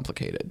can be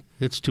complicated.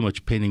 It's too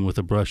much painting with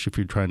a brush if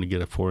you're trying to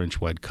get a 4 inch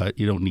wide cut.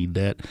 You don't need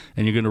that.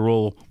 And you're going to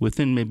roll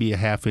within maybe a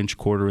 1/2 inch,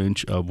 1/4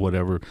 inch of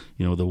whatever,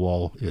 the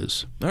wall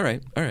is. All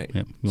right. Yep.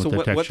 You So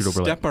want that what textured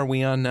overlap. step are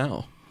we on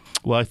now?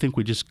 Well, I think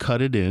we just cut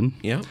it in.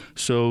 Yeah.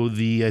 So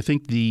I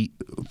think the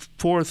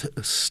 4th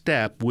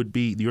step would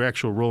be your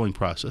actual rolling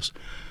process.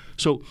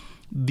 So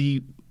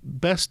the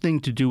best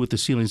thing to do with the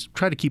ceiling is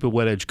try to keep a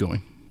wet edge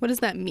going. What does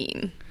that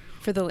mean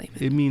for the layman?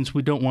 It means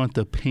we don't want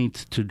the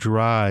paint to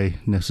dry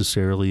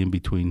necessarily in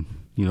between,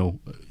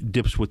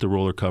 dips with the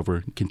roller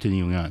cover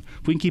continuing on.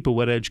 If we can keep a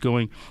wet edge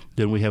going,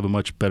 then we have a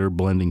much better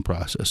blending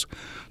process.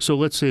 So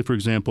let's say, for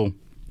example,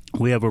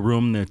 we have a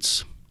room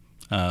that's,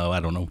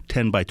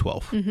 10 by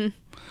 12. Mm-hmm.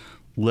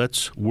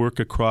 Let's work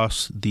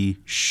across the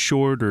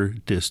shorter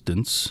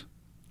distance,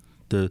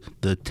 the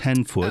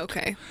 10 foot,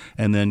 Okay.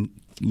 and then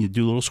you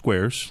do little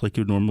squares like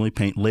you would normally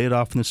paint, lay it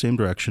off in the same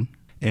direction,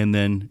 and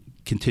then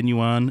continue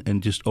on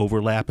and just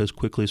overlap as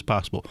quickly as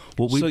possible.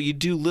 So you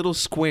do little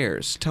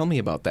squares. Tell me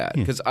about that,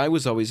 because I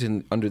was always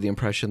under the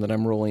impression that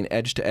I'm rolling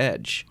edge to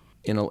edge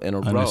in a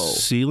on row. the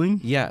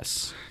ceiling,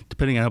 Yes.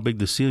 depending on how big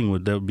the ceiling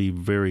would, that would be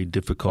very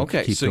difficult to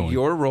Okay, keep so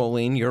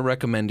going. you're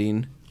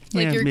recommending.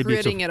 Like Yeah, you're maybe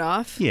it's gridding it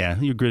off? Yeah,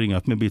 you're gridding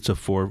off. Maybe it's a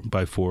 4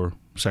 by 4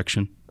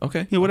 section.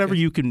 Okay. Whatever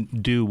okay. you can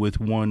do with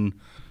one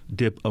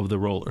dip of the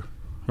roller,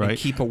 And right?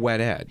 keep a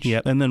wet edge.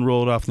 Yeah, and then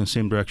roll it off in the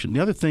same direction.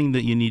 The other thing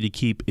that you need to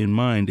keep in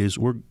mind is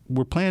we're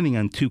planning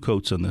on 2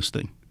 coats on this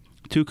thing.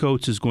 2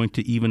 coats is going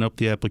to even up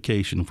the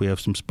application. If we have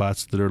some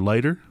spots that are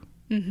lighter,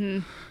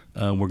 we're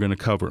going to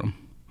cover them.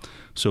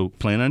 So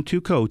plan on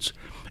 2 coats,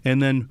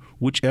 and then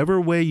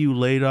whichever way you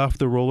laid off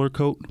the roller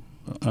coat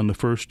on the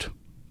first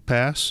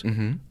pass,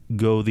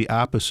 go the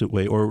opposite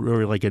way,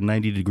 or like a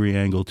 90-degree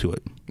angle to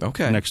it.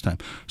 Okay. Next time,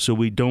 so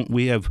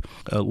we have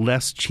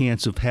less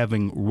chance of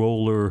having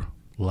roller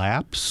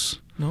laps.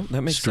 No,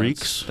 that makes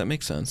streaks. sense. That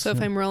makes sense. So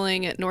if I'm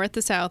rolling it north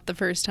to south the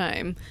first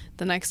time,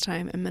 the next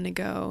time I'm going to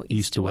go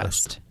east to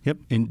west. Yep,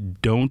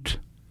 and don't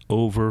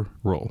over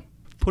roll.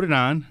 Put it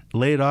on,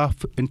 lay it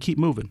off, and keep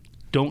moving.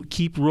 Don't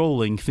keep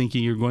rolling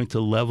thinking you're going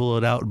to level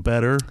it out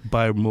better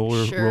by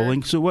more Sure.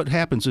 rolling. So what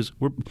happens is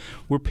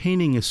we're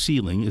painting a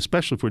ceiling,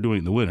 especially if we're doing it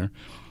in the winter.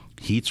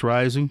 Heat's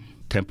rising,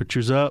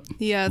 temperature's up,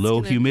 Yeah, it's low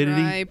gonna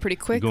humidity. dry pretty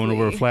quickly. Going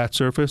over a flat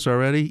surface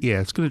already.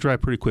 Yeah, it's going to dry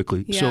pretty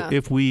quickly. Yeah. So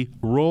if we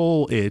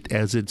roll it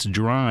as it's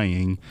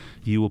drying,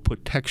 you will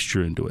put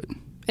texture into it.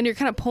 And you're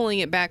kind of pulling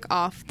it back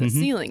off the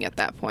ceiling at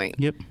that point.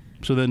 Yep.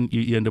 So then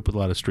you end up with a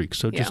lot of streaks.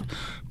 So just Yeah.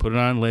 put it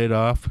on, lay it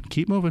off,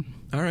 keep moving.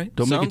 All right.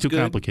 Don't make it Sounds too good.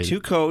 complicated.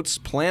 2 coats.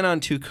 Plan on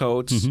 2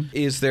 coats.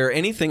 Is there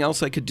anything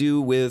else I could do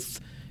with,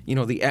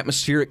 the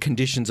atmospheric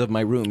conditions of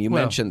my room? You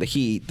Well, mentioned the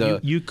heat.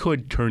 You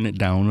could turn it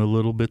down a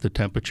little bit, the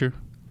temperature.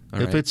 All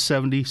If right. it's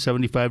 70,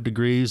 75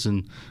 degrees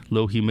and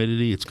low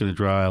humidity, it's going to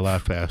dry a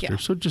lot faster. Yeah.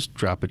 So just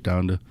drop it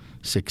down to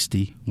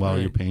 60 while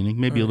Right. you're painting,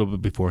 maybe a little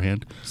bit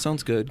beforehand.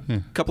 Sounds good.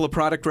 Couple of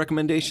product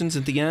recommendations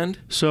at the end.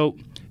 So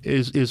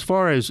as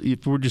far as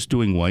if we're just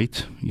doing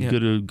white, you Yeah.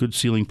 get a good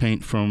ceiling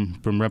paint from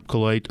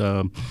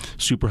Repcolite.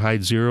 Super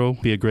Hide Zero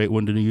be a great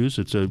one to use.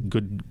 It's a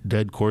good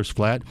dead coarse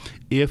flat.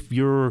 If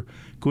you're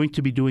going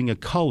to be doing a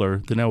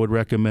color, then I would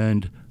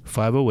recommend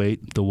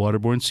 508, the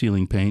waterborne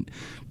ceiling paint,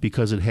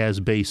 because it has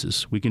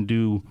bases. We can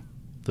do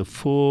the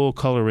full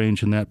color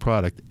range in that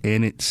product,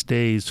 and it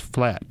stays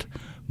flat.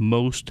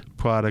 Most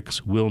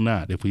products will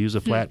not. If we use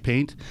a flat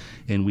paint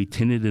and we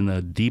tint it in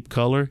a deep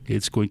color,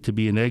 it's going to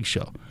be an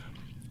eggshell,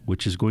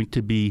 which is going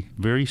to be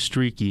very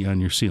streaky on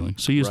your ceiling.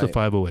 So use the Right.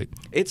 508.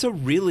 It's a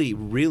really,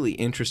 really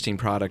interesting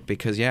product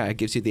because, it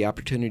gives you the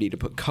opportunity to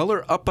put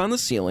color up on the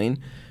ceiling,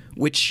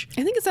 which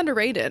I think it's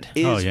underrated.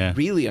 is Oh, yeah.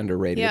 really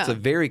underrated. Yeah. It's a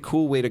very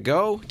cool way to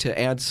go to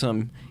add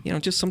some,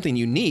 just something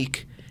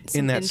unique in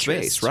Some that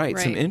interest, space, right?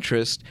 Some right.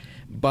 interest.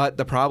 But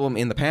the problem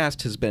in the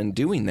past has been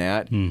doing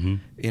that.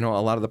 Mm-hmm.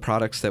 A lot of the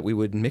products that we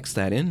would mix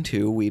that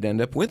into, we'd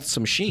end up with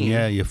some sheen.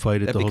 Yeah, you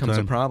fight it That the whole becomes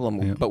time. a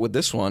problem. Yeah. But with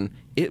this one,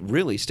 it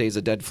really stays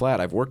a dead flat.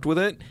 I've worked with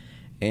it,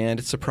 and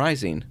it's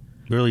surprising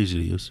Really easy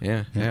to use.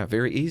 Yeah,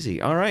 very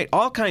easy. All right,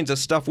 all kinds of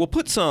stuff. We'll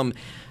put some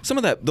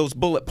of those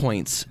bullet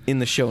points in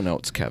the show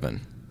notes,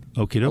 Kevin.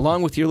 Okay.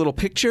 Along with your little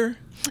picture,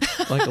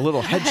 like a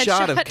little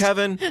headshot of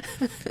Kevin.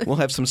 We'll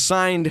have some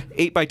signed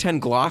 8x10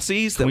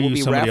 glossies that Can we we'll use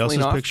be somebody raffling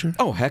else's off. picture?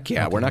 Oh, heck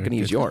yeah. We're not going to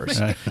use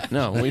yours.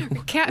 No.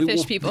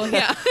 Catfish people,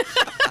 yeah.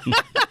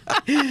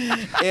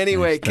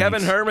 Anyway, Thanks.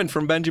 Kevin Herman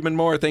from Benjamin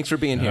Moore, thanks for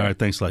being here. All right.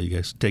 Thanks a lot, you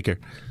guys. Take care.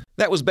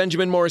 That was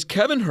Benjamin Moore's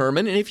Kevin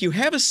Herman, and if you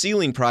have a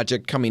ceiling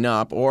project coming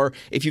up, or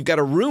if you've got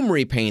a room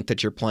repaint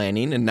that you're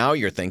planning, and now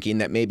you're thinking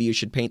that maybe you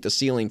should paint the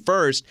ceiling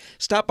first,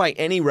 stop by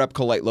any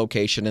Repcolite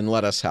location and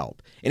let us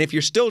help. And if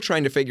you're still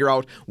trying to figure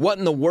out what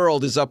in the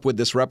world is up with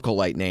this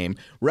Repcolite name,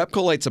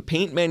 Repcolite's a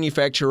paint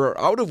manufacturer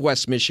out of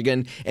West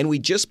Michigan, and we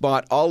just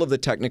bought all of the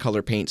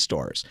Technicolor paint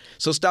stores.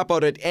 So stop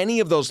out at any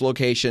of those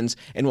locations,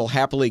 and we'll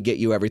happily get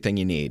you everything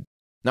you need.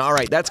 Now, all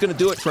right, that's going to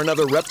do it for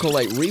another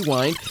Repcolite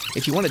Rewind.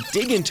 If you want to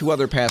dig into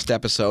other past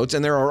episodes,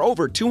 and there are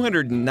over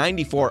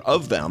 294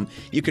 of them,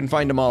 you can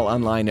find them all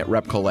online at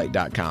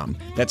repcolite.com.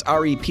 That's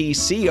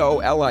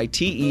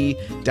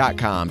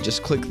REPCOLITE.com.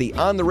 Just click the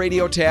On the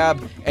Radio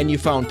tab, and you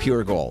found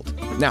pure gold.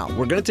 Now,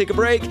 we're going to take a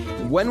break.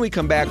 When we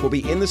come back, we'll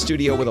be in the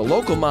studio with a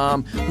local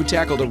mom who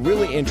tackled a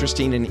really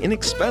interesting and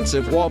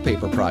inexpensive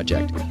wallpaper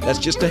project. That's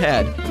just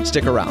ahead.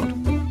 Stick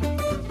around.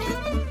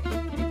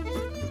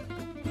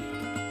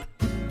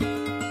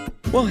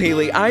 Well,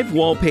 Haley, I've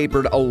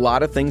wallpapered a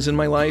lot of things in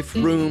my life.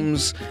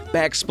 Rooms,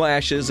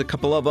 backsplashes, a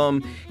couple of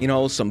them,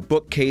 some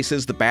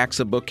bookcases, the backs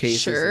of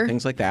bookcases, and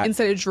things like that.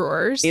 Inside of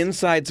drawers.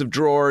 Insides of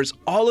drawers,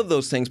 all of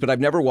those things, but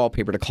I've never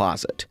wallpapered a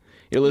closet.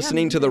 You're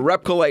listening to the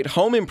Repcolite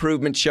Home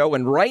Improvement Show,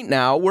 and right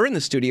now we're in the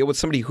studio with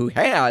somebody who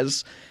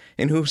has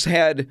and who's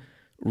had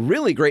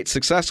really great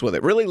success with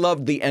it. Really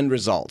loved the end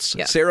results.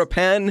 Yes. Sarah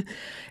Penn,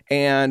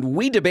 and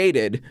we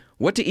debated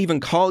what to even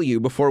call you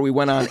before we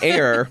went on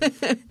air.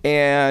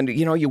 And,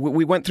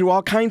 we went through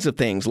all kinds of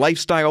things.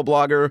 Lifestyle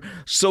blogger,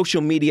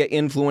 social media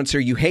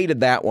influencer. You hated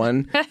that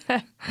one.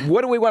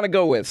 What do we want to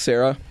go with,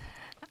 Sarah?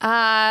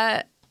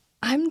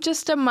 I'm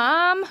just a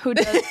mom who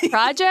does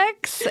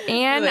projects,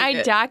 and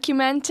I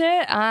document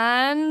it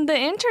on the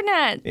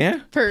internet.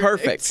 Yeah,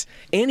 perfect.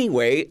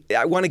 Anyway,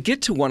 I want to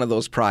get to one of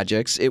those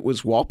projects. It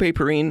was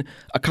wallpapering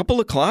a couple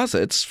of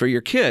closets for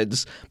your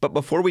kids. But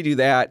before we do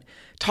that,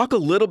 talk a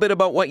little bit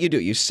about what you do.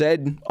 You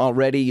said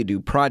already you do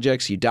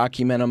projects, you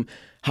document them.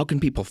 How can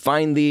people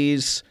find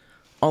these?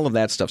 All of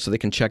that stuff so they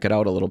can check it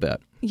out a little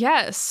bit.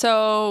 Yes.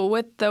 So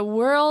with the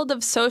world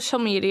of social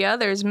media,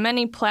 there's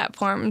many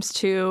platforms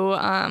to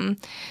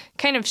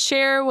kind of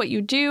share what you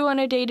do on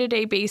a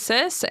day-to-day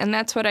basis. And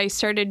that's what I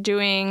started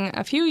doing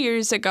a few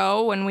years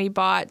ago when we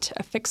bought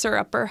a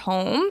fixer-upper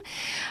home.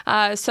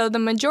 So the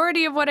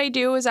majority of what I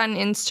do is on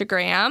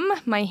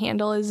Instagram. My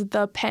handle is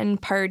The Pen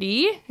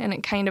Party, and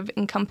it kind of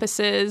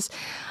encompasses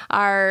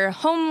our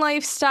home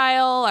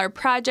lifestyle, our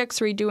projects,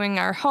 redoing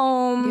our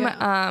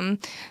home,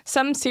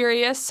 some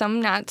serious,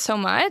 some not so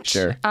much.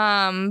 Sure.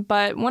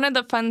 But one of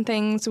the fun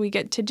things we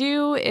get to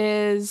do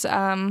is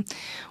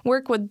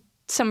work with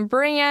some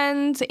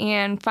brands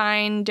and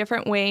find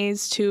different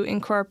ways to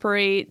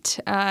incorporate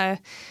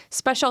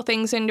special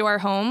things into our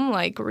home,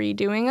 like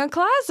redoing a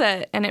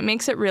closet, and it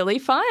makes it really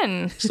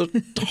fun. So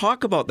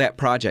talk about that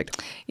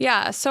project.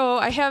 Yeah, so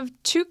I have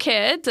two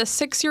kids, a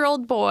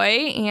 6-year-old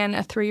boy and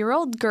a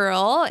 3-year-old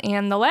girl,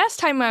 and the last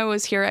time I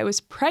was here, I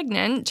was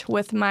pregnant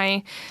with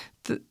my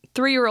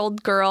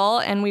 3-year-old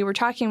girl, and we were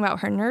talking about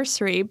her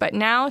nursery, but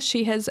now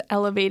she has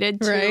elevated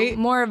to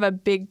more of a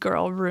big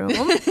girl room.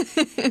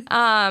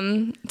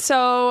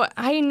 So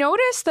I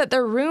noticed that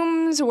the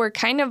rooms were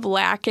kind of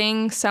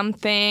lacking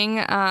something,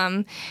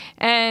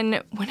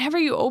 and whenever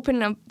you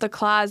open up the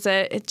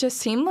closet, it just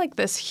seemed like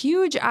this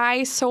huge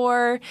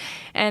eyesore,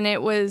 and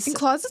it was... And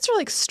closets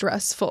are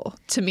stressful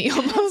to me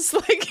almost.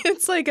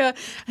 It's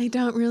I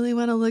don't really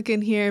want to look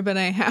in here, but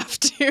I have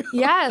to.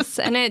 Yes,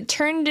 and it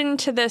turned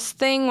into this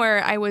thing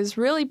where I was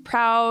really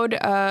proud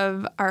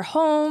of our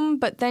home,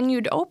 but then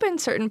you'd open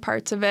certain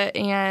parts of it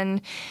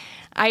and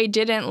I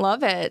didn't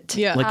love it.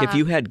 Yeah. Like if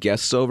you had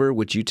guests over,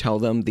 would you tell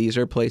them these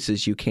are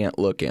places you can't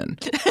look in?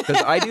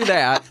 Because I do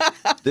that.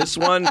 This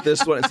one.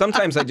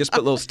 Sometimes I just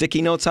put little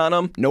sticky notes on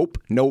them. Nope.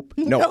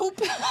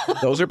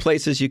 Those are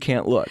places you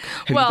can't look.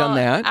 Have you done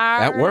that?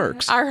 That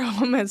works. Our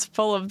home is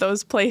full of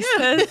those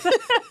places.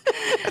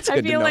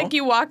 I feel like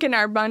you walk in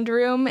our bund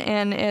room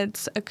and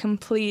it's a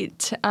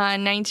complete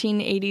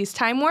 1980s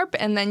time warp,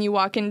 and then you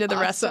walk into the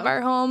rest of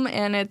our home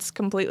and it's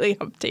completely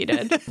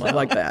updated. I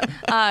like that.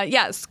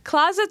 Yes,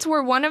 closets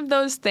were one of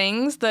those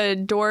things. The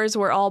doors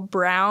were all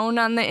brown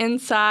on the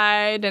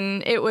inside,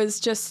 and it was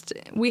just,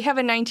 we have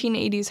a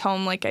 1980s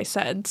home, like I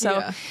said.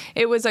 So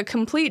it was a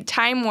complete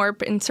time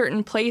warp in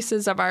certain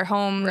places of our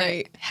home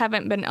that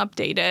haven't been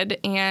updated.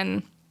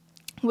 And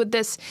with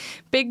this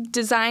big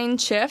design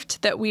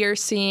shift that we are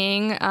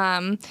seeing,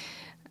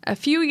 a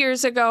few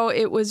years ago,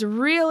 it was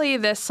really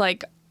this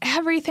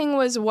everything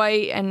was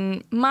white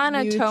and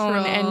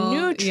monotone and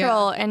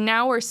neutral. And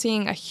now we're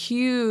seeing a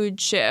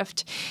huge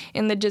shift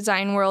in the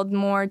design world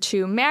more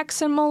to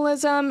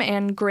maximalism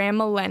and grand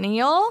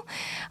millennial,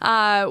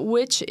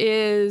 which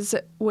is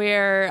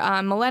where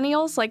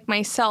millennials like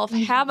myself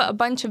have a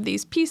bunch of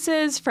these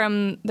pieces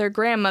from their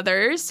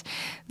grandmothers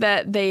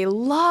that they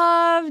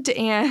loved.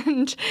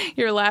 And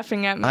you're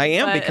laughing at me. I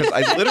am, because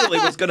I literally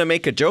was going to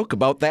make a joke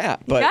about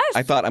that. But Yes.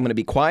 I thought I'm going to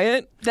be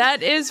quiet.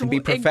 That is And be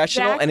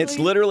professional, and it's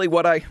literally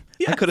what I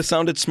could have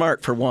sounded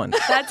smart for once.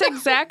 That's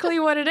exactly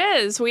what it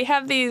is. We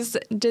have these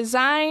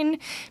design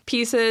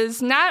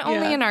pieces, not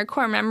only in our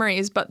core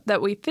memories, but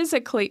that we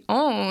physically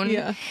own.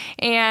 Yeah.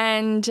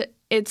 And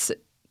it's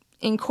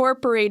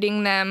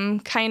incorporating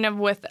them kind of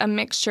with a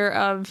mixture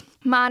of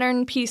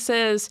modern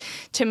pieces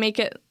to make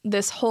it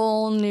this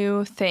whole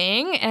new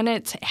thing. And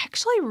it's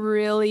actually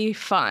really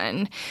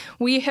fun.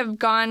 We have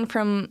gone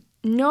from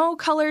no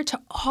color to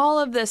all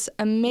of this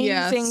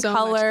amazing so much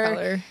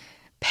color.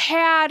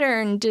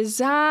 Pattern,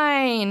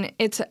 design.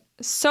 It's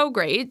so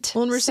great.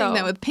 Well, and we're seeing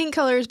that with paint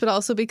colors, but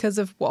also because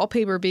of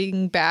wallpaper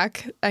being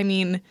back. I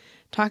mean,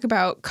 talk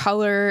about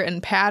color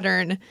and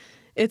pattern.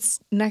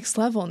 It's next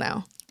level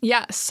now.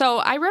 Yeah, so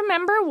I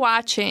remember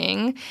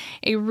watching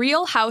a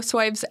Real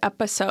Housewives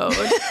episode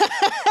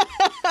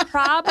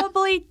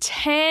probably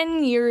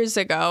 10 years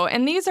ago.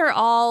 And these are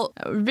all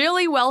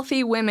really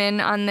wealthy women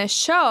on this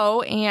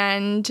show.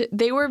 And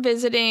they were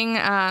visiting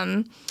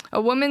a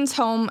woman's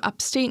home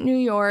upstate New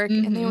York.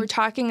 And they were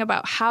talking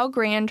about how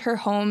grand her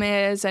home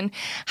is and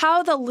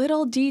how the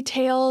little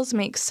details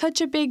make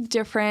such a big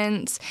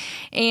difference.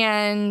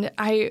 And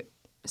I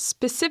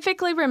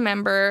specifically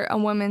remember a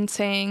woman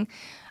saying,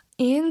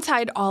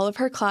 inside all of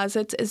her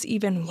closets is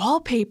even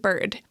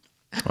wallpapered.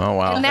 Oh,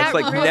 wow. And That's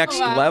that like really- next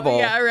level.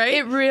 Yeah, right?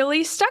 It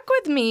really stuck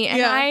with me,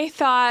 and I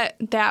thought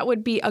that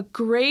would be a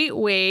great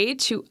way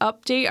to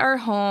update our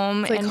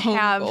home Like and home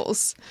have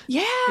goals.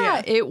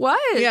 Yeah, it was.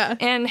 Yeah.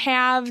 And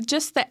have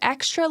just the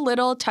extra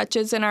little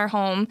touches in our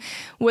home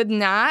with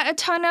not a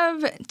ton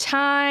of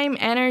time,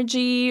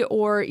 energy,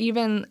 or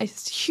even a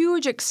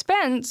huge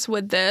expense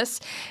with this.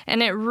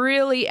 And it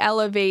really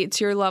elevates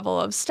your level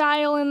of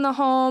style in the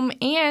home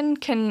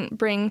and can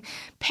bring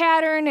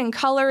pattern and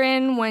color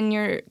in when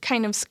you're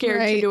kind of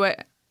scared to do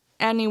it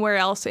anywhere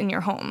else in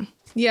your home.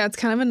 Yeah, it's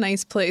kind of a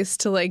nice place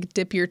to like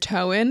dip your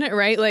toe in,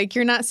 right? Like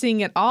you're not seeing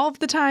it all of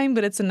the time,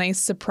 but it's a nice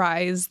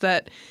surprise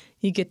that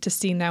you get to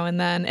see now and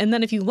then. And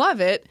then if you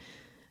love it,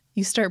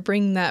 you start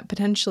bringing that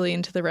potentially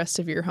into the rest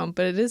of your home.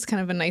 But it is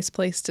kind of a nice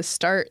place to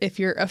start if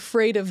you're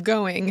afraid of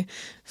going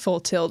full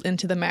tilt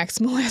into the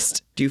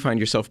maximalist. Do you find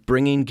yourself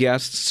bringing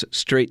guests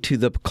straight to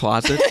the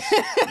closet,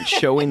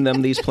 showing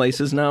them these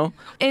places now?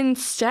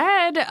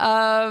 Instead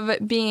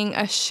of being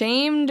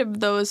ashamed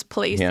of those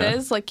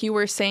places, like you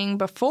were saying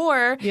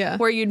before,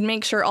 where you'd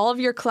make sure all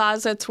of your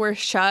closets were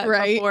shut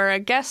before a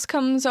guest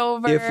comes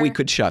over. If we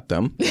could shut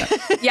them.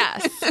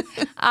 Yes.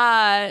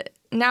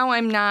 Now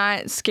I'm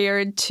not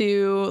scared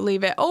to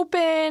leave it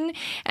open.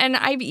 And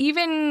I've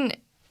even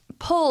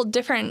pulled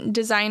different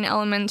design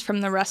elements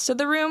from the rest of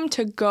the room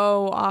to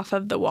go off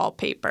of the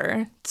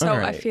wallpaper. So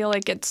I feel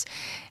like it's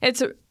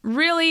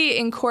really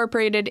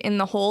incorporated in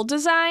the whole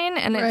design,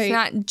 and it's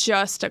not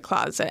just a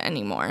closet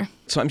anymore.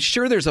 So I'm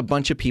sure there's a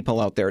bunch of people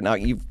out there. Now,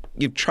 you've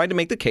tried to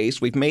make the case.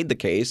 We've made the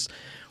case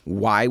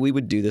why we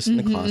would do this in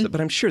the closet.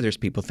 But I'm sure there's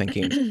people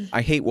thinking,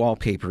 I hate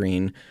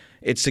wallpapering.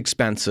 It's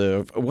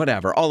expensive,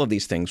 whatever, all of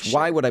these things.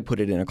 Why would I put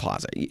it in a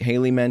closet?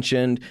 Haley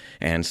mentioned,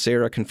 and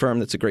Sarah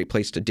confirmed, that's a great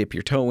place to dip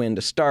your toe in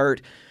to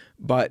start.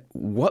 But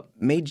what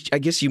made, I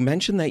guess you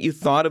mentioned that you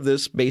thought of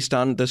this based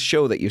on the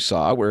show that you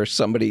saw where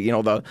somebody,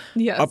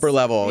 the upper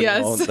level,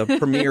 the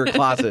premier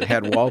closet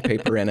had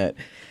wallpaper in it.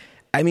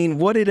 I mean,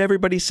 what did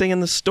everybody say in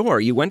the store?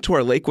 You went to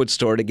our Lakewood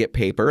store to get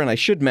paper, and I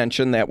should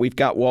mention that we've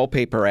got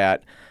wallpaper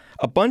at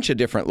a bunch of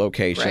different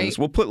locations. Right.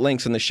 We'll put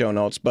links in the show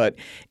notes, but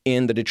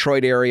in the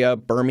Detroit area,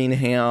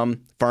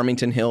 Birmingham,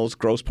 Farmington Hills,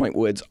 Grosse Pointe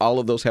Woods, all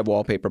of those have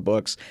wallpaper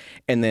books.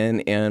 And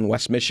then in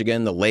West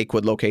Michigan, the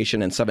Lakewood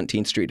location and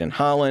 17th Street in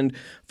Holland,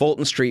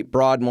 Fulton Street,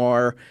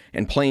 Broadmoor,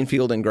 and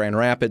Plainfield and Grand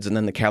Rapids, and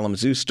then the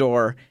Kalamazoo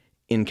store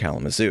in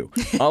Kalamazoo.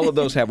 All of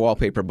those have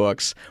wallpaper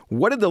books.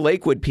 What did the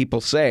Lakewood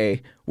people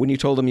say when you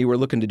told them you were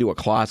looking to do a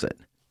closet?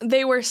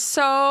 They were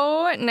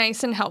so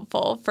nice and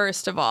helpful,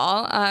 first of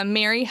all.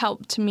 Mary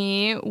helped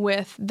me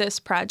with this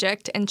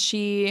project, and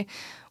she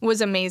was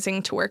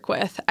amazing to work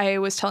with. I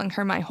was telling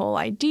her my whole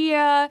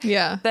idea,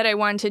 that I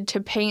wanted to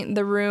paint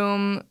the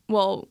room.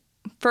 Well,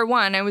 for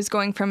one, I was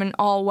going from an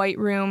all-white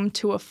room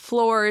to a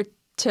floor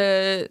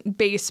to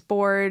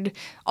baseboard,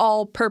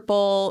 all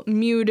purple,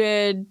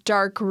 muted,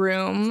 dark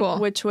room,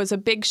 which was a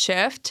big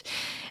shift.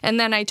 And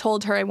then I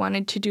told her I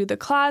wanted to do the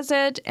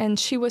closet, and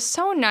she was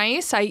so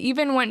nice. I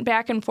even went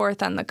back and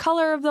forth on the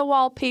color of the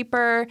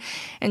wallpaper,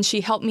 and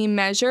she helped me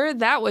measure.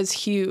 That was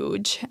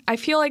huge. I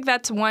feel like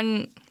that's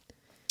one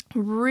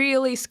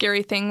really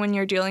scary thing when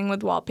you're dealing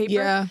with wallpaper.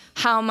 Yeah.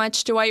 How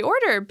much do I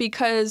order?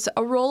 Because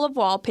a roll of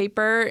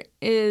wallpaper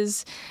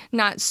is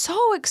not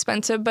so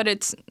expensive, but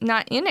it's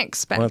not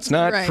inexpensive. Well, it's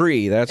not Right.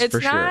 free, that's It's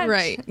for not, sure.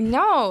 Right.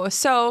 No.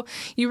 So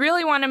you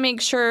really want to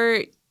make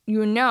sure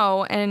you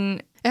know.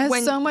 And It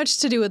has so much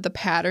to do with the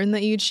pattern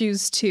that you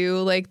choose too.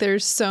 Like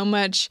there's so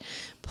much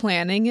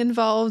planning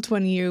involved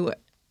when you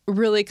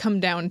really come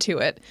down to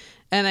it.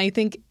 And I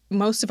think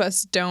most of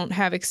us don't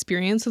have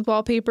experience with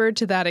wallpaper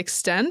to that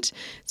extent,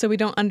 so we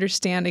don't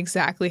understand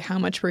exactly how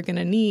much we're going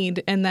to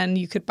need. And then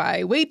you could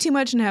buy way too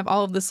much and have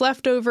all of this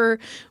left over,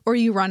 or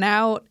you run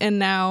out and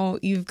now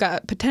you've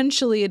got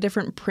potentially a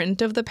different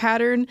print of the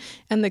pattern,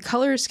 and the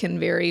colors can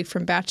vary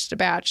from batch to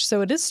batch,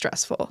 so it is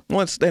stressful.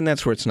 Well, and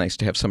that's where it's nice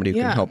to have somebody who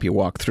Yeah. can help you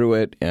walk through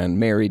it. And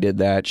Mary did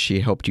that. She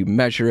helped you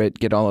measure it,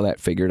 get all of that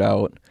figured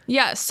out.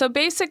 Yes. So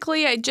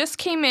basically, I just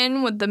came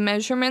in with the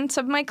measurements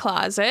of my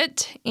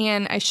closet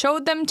and I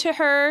showed them to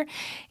her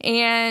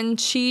and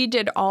she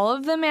did all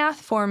of the math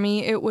for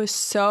me. It was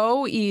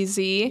so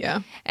easy.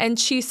 Yeah. And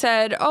she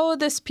said, oh,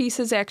 this piece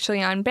is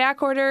actually on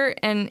back order.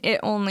 And it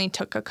only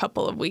took a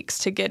couple of weeks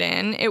to get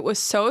in. It was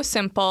so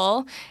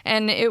simple.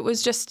 And it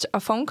was just a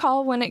phone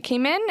call when it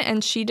came in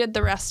and she did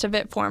the rest of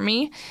it for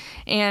me.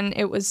 And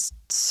it was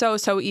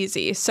so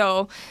easy.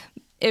 So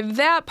if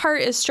that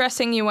part is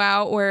stressing you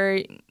out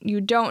where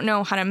you don't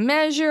know how to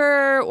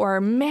measure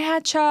or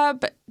match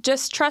up,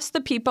 just trust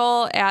the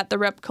people at the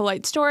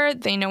Repcolite store.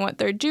 They know what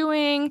they're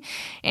doing,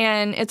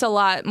 and it's a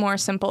lot more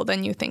simple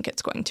than you think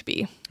it's going to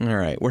be. All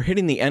right. We're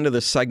hitting the end of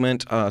this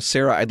segment.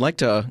 Sarah, I'd like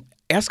to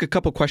ask a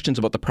couple questions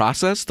about the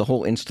process, the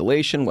whole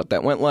installation, what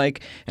that went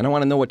like, and I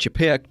want to know what you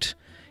picked,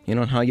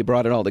 and how you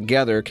brought it all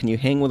together. Can you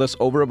hang with us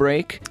over a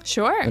break?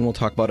 Sure. And we'll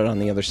talk about it on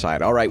the other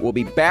side. All right, we'll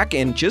be back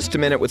in just a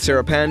minute with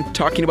Sarah Penn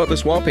talking about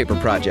this wallpaper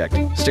project.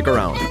 Stick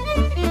around.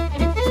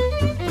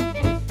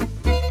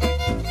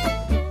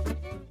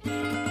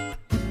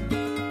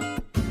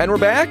 And we're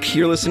back.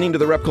 You're listening to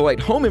the Repcolite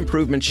Home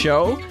Improvement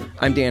Show.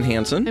 I'm Dan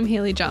Hansen. I'm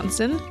Haley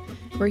Johnson.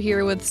 We're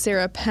here with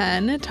Sarah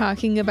Penn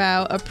talking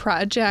about a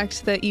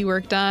project that you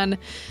worked on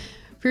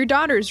for your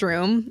daughter's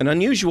room. An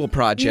unusual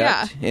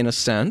project, Yeah. in a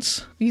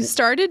sense. You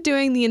started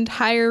doing the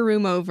entire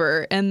room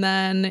over, and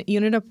then you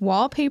ended up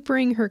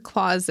wallpapering her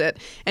closet.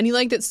 And you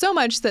liked it so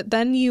much that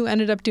then you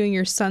ended up doing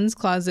your son's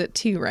closet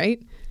too,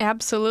 right?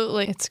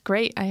 Absolutely. It's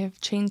great. I have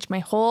changed my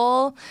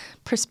whole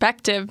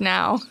perspective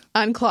now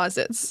On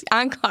closets.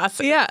 on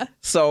closets. Yeah.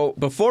 So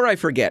before I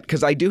forget,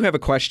 because I do have a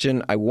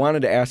question, I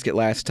wanted to ask it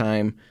last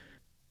time.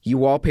 You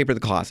wallpaper the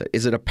closet.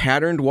 Is it a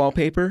patterned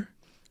wallpaper?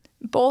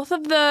 Both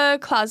of the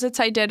closets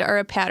I did are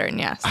a pattern,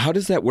 yes. How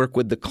does that work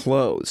with the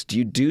clothes? Do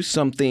you do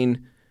something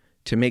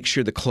to make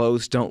sure the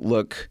clothes don't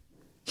look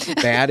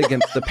bad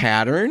against the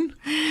pattern?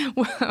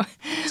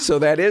 So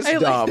that is I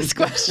dumb. like this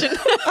question.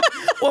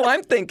 Well,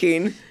 I'm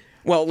thinking,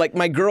 like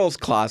my girl's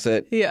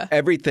closet, Yeah.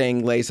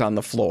 everything lays on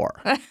the floor.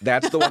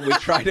 That's the one we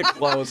try to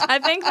close. I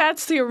think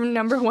that's your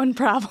number one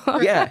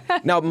problem. Yeah.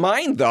 Now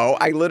mine, though,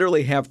 I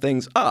literally have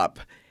things up.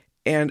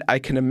 And I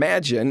can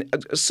imagine,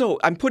 so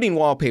I'm putting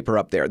wallpaper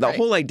up there. The Right.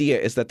 whole idea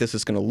is that this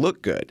is going to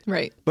look good.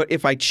 Right. But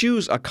if I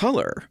choose a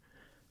color,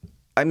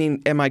 I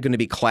mean, am I going to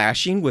be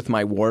clashing with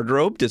my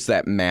wardrobe? Does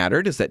that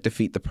matter? Does that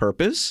defeat the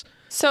purpose?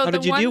 So How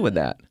did you deal with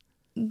that?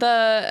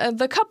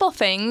 The couple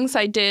things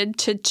I did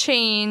to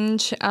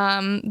change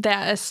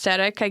that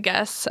aesthetic, I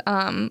guess,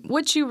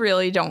 which you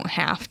really don't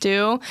have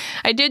to.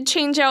 I did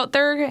change out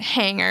their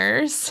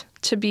hangers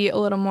to be a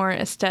little more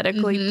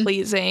aesthetically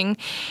pleasing,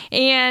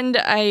 and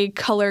I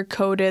color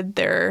coded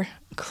their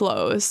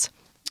clothes,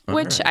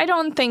 which I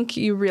don't think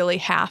you really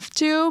have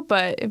to,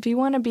 but if you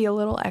want to be a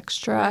little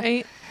extra,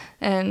 Right.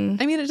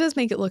 and I mean, it does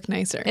make it look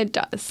nicer. it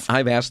does.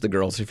 I've asked the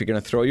girls, if you're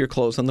going to throw your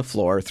clothes on the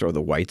floor, throw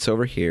the whites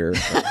over here.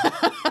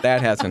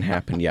 That hasn't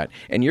happened yet.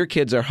 And your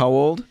kids are how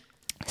old?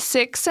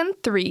 6 and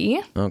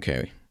 3.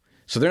 Okay.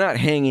 So they're not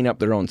hanging up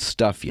their own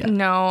stuff yet.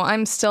 No,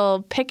 I'm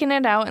still picking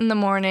it out in the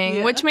morning,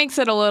 Yeah. which makes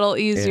it a little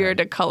easier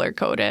to color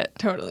code it.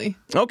 Totally.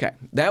 Okay.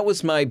 That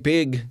was my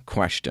big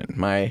question.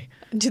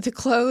 Do the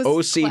clothes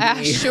OCD.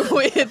 clash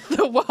with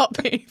the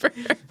wallpaper?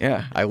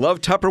 Yeah, I love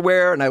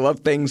Tupperware and I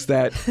love things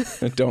that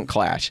don't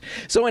clash.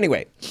 So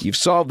anyway, you've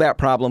solved that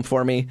problem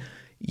for me.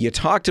 You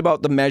talked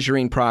about the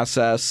measuring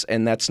process,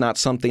 and that's not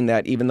something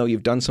that, even though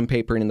you've done some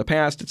papering in the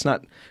past, it's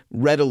not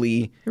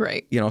readily,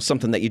 Right.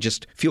 Something that you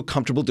just feel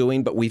comfortable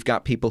doing, but we've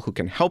got people who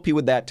can help you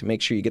with that to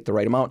make sure you get the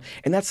right amount.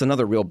 And that's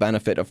another real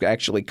benefit of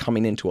actually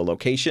coming into a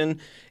location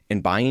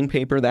and buying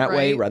paper that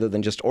way, Right. rather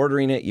than just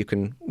ordering it. You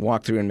can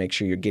walk through and make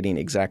sure you're getting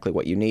exactly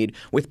what you need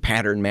with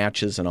pattern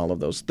matches and all of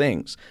those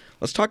things.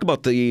 Let's talk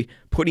about the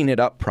putting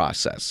it up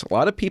process. A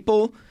lot of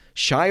people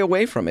shy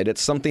away from it.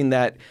 It's something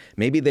that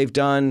maybe they've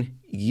done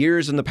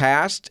years in the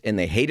past and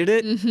they hated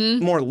it.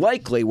 Mm-hmm. More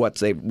likely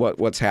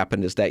what's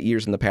happened is that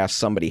years in the past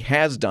somebody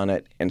has done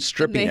it and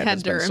stripping They it has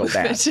had to been so remove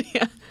bad. it.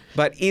 Yeah.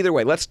 But either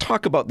way, let's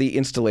talk about the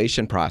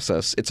installation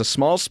process. It's a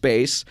small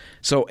space.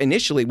 So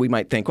initially we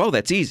might think, oh,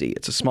 that's easy.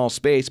 It's a small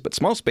space, but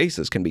small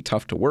spaces can be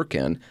tough to work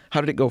in.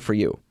 How did it go for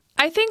you?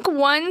 I think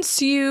once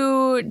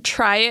you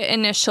try it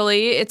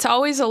initially, it's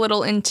always a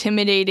little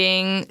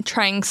intimidating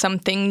trying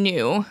something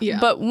new. Yeah.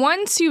 But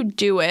once you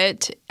do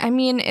it, I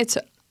mean, it's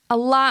a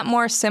lot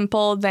more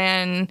simple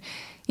than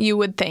you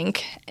would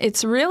think.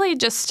 It's really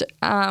just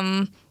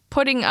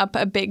putting up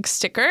a big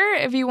sticker,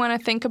 if you want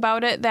to think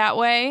about it that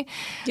way.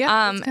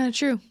 Yeah, that's kind of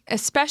true.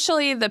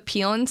 Especially the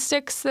peel and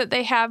sticks that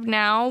they have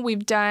now.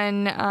 We've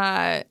done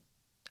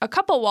a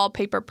couple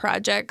wallpaper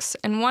projects,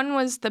 and one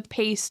was the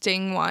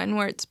pasting one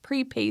where it's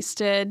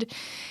pre-pasted.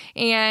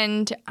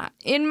 And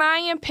in my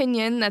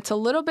opinion, that's a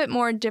little bit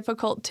more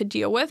difficult to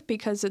deal with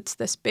because it's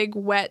this big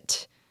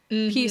wet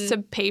piece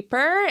of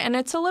paper, and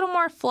it's a little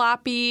more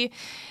floppy.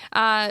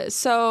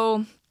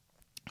 So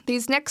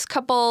these next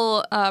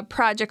couple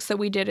projects that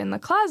we did in the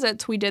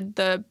closets, we did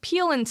the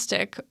peel and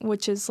stick,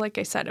 which is, like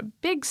I said, a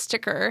big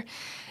sticker.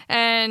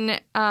 And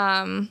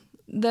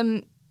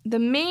the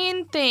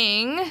main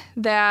thing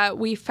that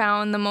we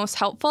found the most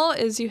helpful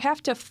is you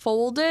have to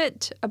fold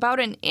it about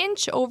an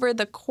inch over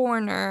the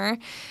corner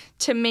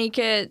to make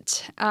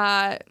it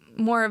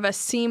more of a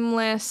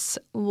seamless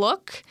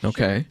look.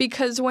 Okay.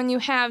 Because when you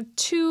have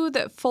two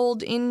that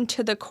fold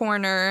into the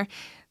corner,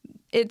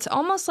 it's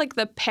almost like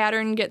the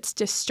pattern gets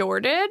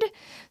distorted.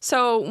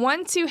 So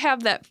once you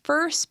have that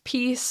first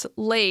piece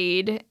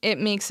laid, it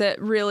makes it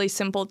really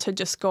simple to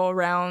just go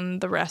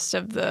around the rest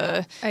of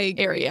the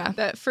area.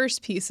 That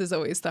first piece is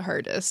always the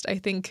hardest. I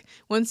think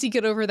once you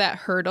get over that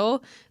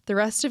hurdle, the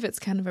rest of it's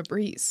kind of a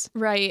breeze.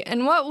 Right.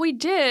 And what we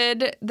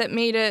did that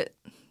made it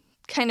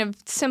kind of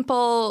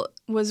simple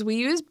was we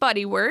used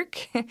buddy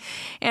work.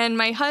 And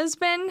my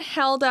husband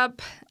held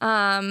up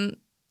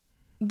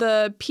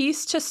the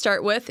piece to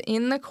start with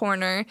in the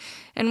corner,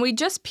 and we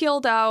just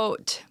peeled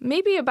out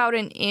maybe about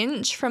an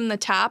inch from the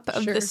top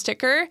of the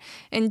sticker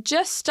and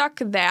just stuck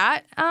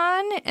that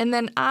on, and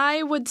then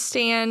I would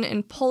stand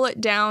and pull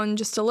it down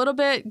just a little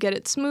bit, get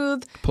it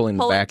smooth, pull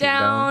the back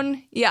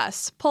down.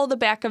 Yes, pull the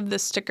back of the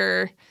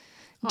sticker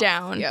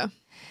down. Yeah.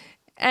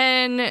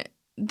 And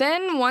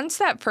then once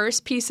that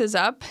first piece is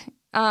up,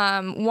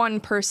 one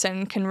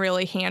person can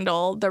really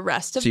handle the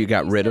rest of So you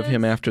got rid of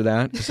him after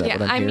that? Is that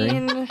what I'm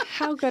hearing? I mean,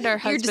 how good are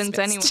husbands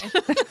anyway?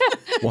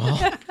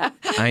 Well,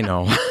 I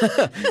know.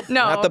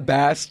 No. Not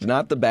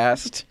the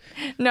best.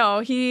 No,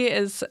 he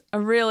is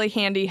a really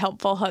handy,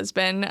 helpful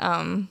husband.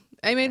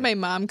 I made my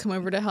mom come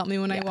over to help me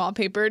when I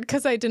wallpapered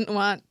because I didn't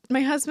want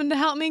my husband to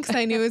help me because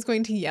I knew I was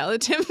going to yell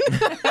at him.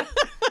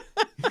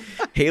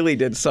 Haley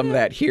did some of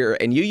that here,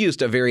 and you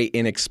used a very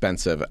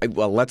inexpensive,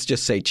 well, let's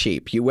just say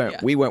cheap.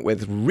 We went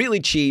with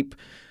really cheap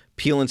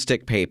peel and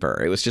stick paper.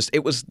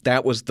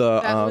 That was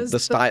the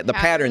style, the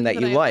pattern that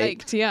you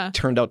liked. Yeah.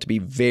 Turned out to be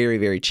very,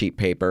 very cheap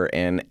paper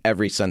in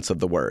every sense of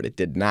the word. It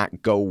did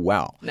not go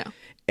well. No.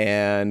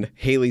 And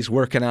Haley's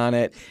working on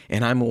it,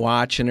 and I'm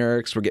watching her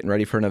because we're getting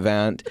ready for an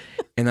event.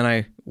 And then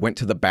I went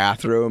to the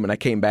bathroom, and I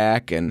came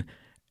back, and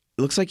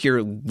it looks like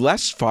you're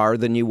less far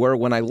than you were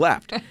when I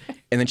left.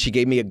 And then she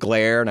gave me a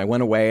glare, and I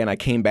went away, and I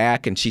came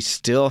back, and she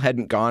still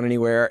hadn't gone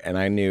anywhere. And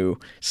I knew,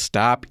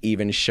 stop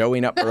even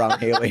showing up around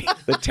Haley.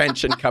 The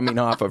tension coming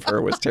off of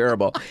her was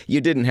terrible.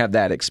 You didn't have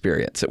that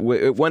experience.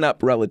 It went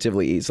up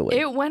relatively easily.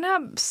 It went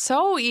up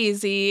so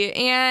easy.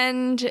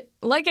 And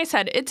like I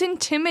said, it's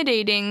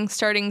intimidating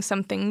starting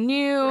something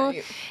new.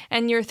 Right.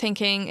 And you're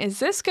thinking, is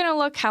this going to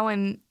look how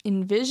I'm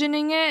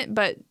envisioning it?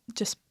 But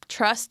just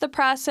trust the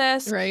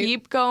process,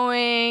 keep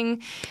going.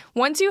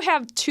 Once you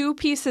have two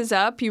pieces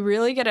up, you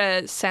really get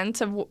a sense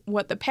of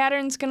what the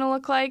pattern's going to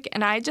look like.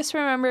 And I just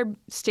remember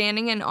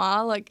standing in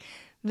awe, like,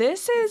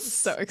 this is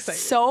so exciting,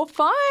 so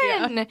fun.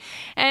 Yeah.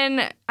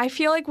 And I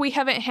feel like we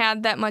haven't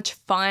had that much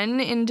fun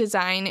in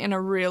design in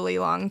a really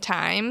long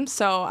time.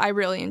 So I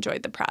really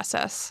enjoyed the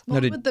process.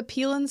 Well, with the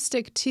peel and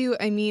stick too,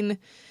 I mean,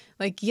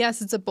 like,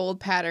 yes, it's a bold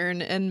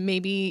pattern and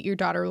maybe your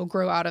daughter will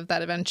grow out of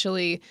that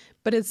eventually,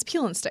 but it's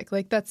peel and stick.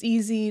 Like, that's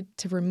easy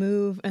to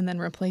remove and then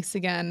replace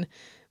again.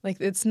 Like,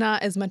 it's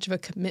not as much of a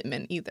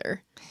commitment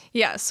either.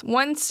 Yes.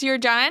 Once you're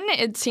done,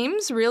 it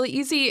seems really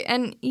easy.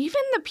 And even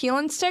the peel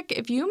and stick,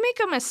 if you make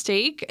a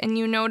mistake and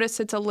you notice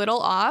it's a little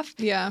off,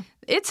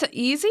 it's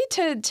easy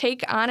to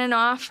take on and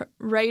off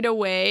right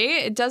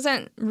away. It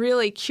doesn't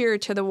really cure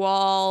to the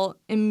wall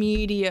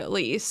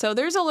immediately. So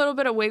there's a little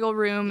bit of wiggle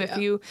room if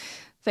you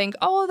think,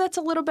 oh, that's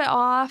a little bit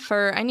off,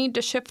 or I need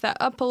to shift that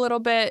up a little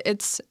bit.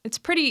 It's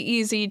pretty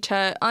easy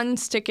to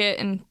unstick it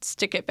and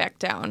stick it back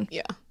down.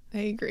 Yeah, I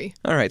agree.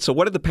 All right. So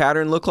what did the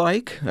pattern look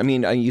like? I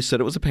mean, you said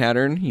it was a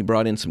pattern. You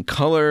brought in some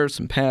color,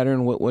 some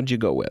pattern. What'd you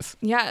go with?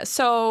 Yeah.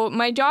 So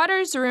my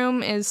daughter's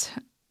room is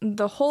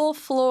the whole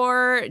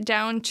floor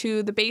down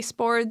to the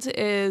baseboards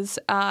is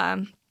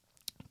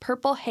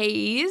Purple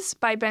Haze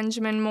by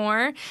Benjamin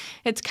Moore.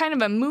 It's kind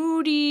of a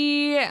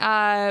moody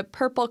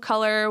purple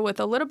color with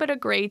a little bit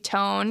of gray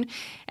tone.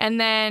 And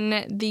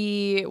then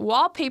the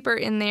wallpaper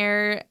in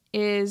there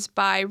is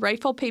by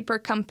Rifle Paper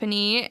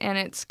Company, and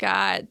it's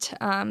got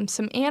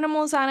some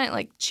animals on it,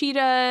 like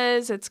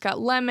cheetahs. It's got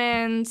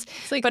lemons.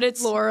 It's like, but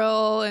it's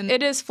floral, and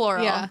it is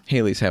floral. Yeah.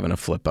 Haley's having a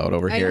flip out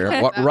over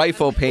here.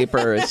 Rifle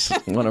Paper is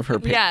one of her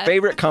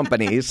favorite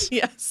companies.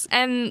 Yes.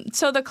 And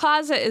so the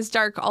closet is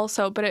dark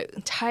also, but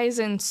it ties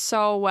in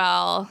so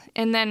well.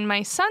 And then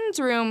my son's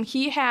room,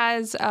 he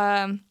has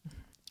a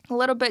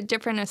little bit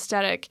different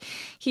aesthetic.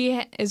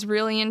 He is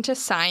really into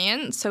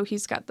science, so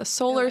he's got the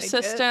solar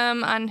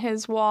system on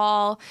his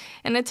wall,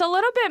 and it's a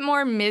little bit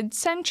more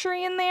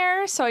mid-century in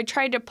there, so I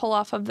tried to pull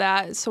off of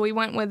that. So we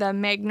went with a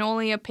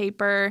magnolia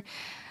paper.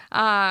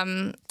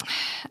 I'm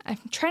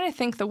trying to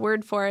think the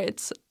word for it.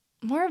 It's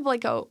more of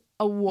like a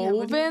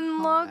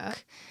woven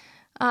look.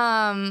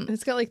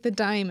 It's got like the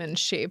diamond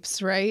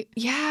shapes, right?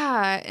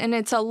 Yeah, and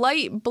it's a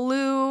light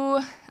blue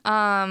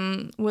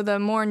with a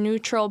more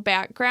neutral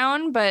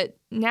background, but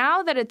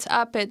now that it's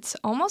up, it's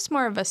almost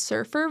more of a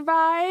surfer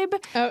vibe.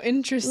 Oh,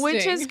 interesting.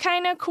 Which is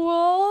kind of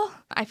cool.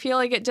 I feel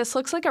like it just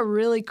looks like a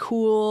really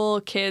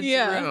cool kid's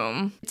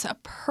room. It's a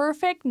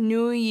perfect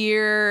New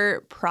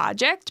Year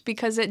project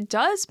because it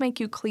does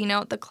make you clean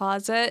out the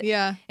closet.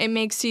 Yeah. It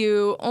makes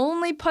you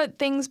only put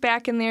things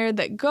back in there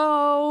that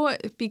go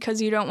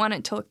because you don't want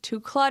it to look too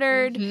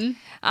cluttered.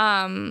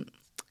 Mm-hmm.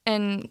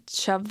 And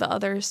shove the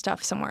other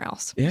stuff somewhere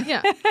else.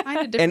 Yeah. Find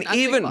a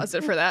different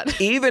closet for that.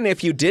 Even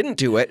if you didn't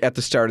do it at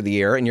the start of the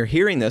year and you're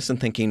hearing this and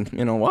thinking,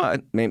 you know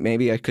what,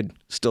 maybe I could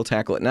still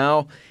tackle it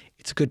now.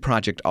 It's a good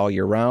project all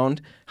year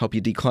round. Help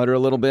you declutter a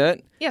little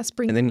bit. Yeah,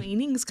 spring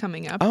cleaning's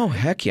coming up. Oh,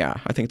 heck yeah.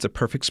 I think it's a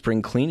perfect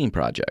spring cleaning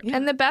project. Yeah.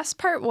 And the best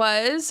part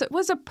was it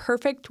was a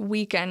perfect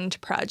weekend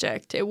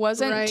project. It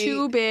wasn't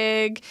too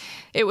big.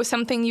 It was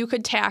something you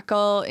could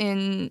tackle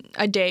in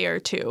a day or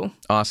two.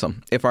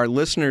 Awesome. If our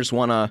listeners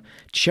want to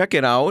check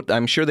it out,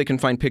 I'm sure they can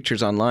find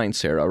pictures online,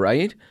 Sarah,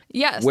 right?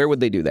 Yes. Where would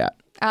they do that?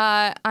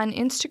 On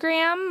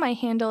Instagram, my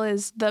handle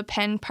is The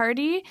Pen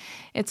Party.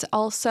 It's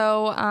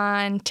also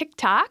on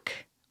TikTok,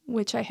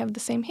 which I have the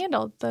same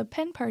handle, The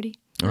Pen Party.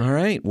 All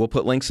right. We'll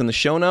put links in the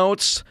show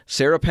notes.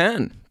 Sarah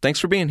Penn, thanks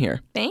for being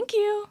here. Thank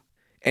you.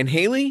 And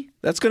Haley,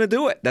 that's going to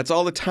do it. That's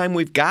all the time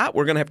we've got.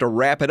 We're going to have to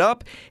wrap it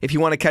up. If you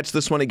want to catch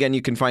this one again,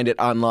 you can find it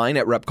online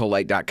at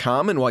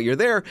repcolite.com. And while you're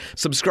there,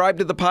 subscribe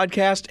to the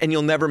podcast and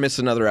you'll never miss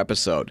another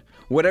episode.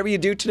 Whatever you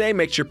do today,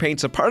 make sure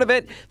paint's a part of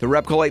it. The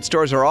Repcolite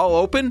stores are all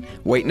open,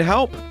 waiting to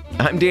help.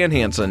 I'm Dan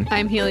Hansen.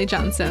 I'm Haley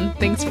Johnson.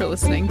 Thanks for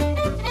listening.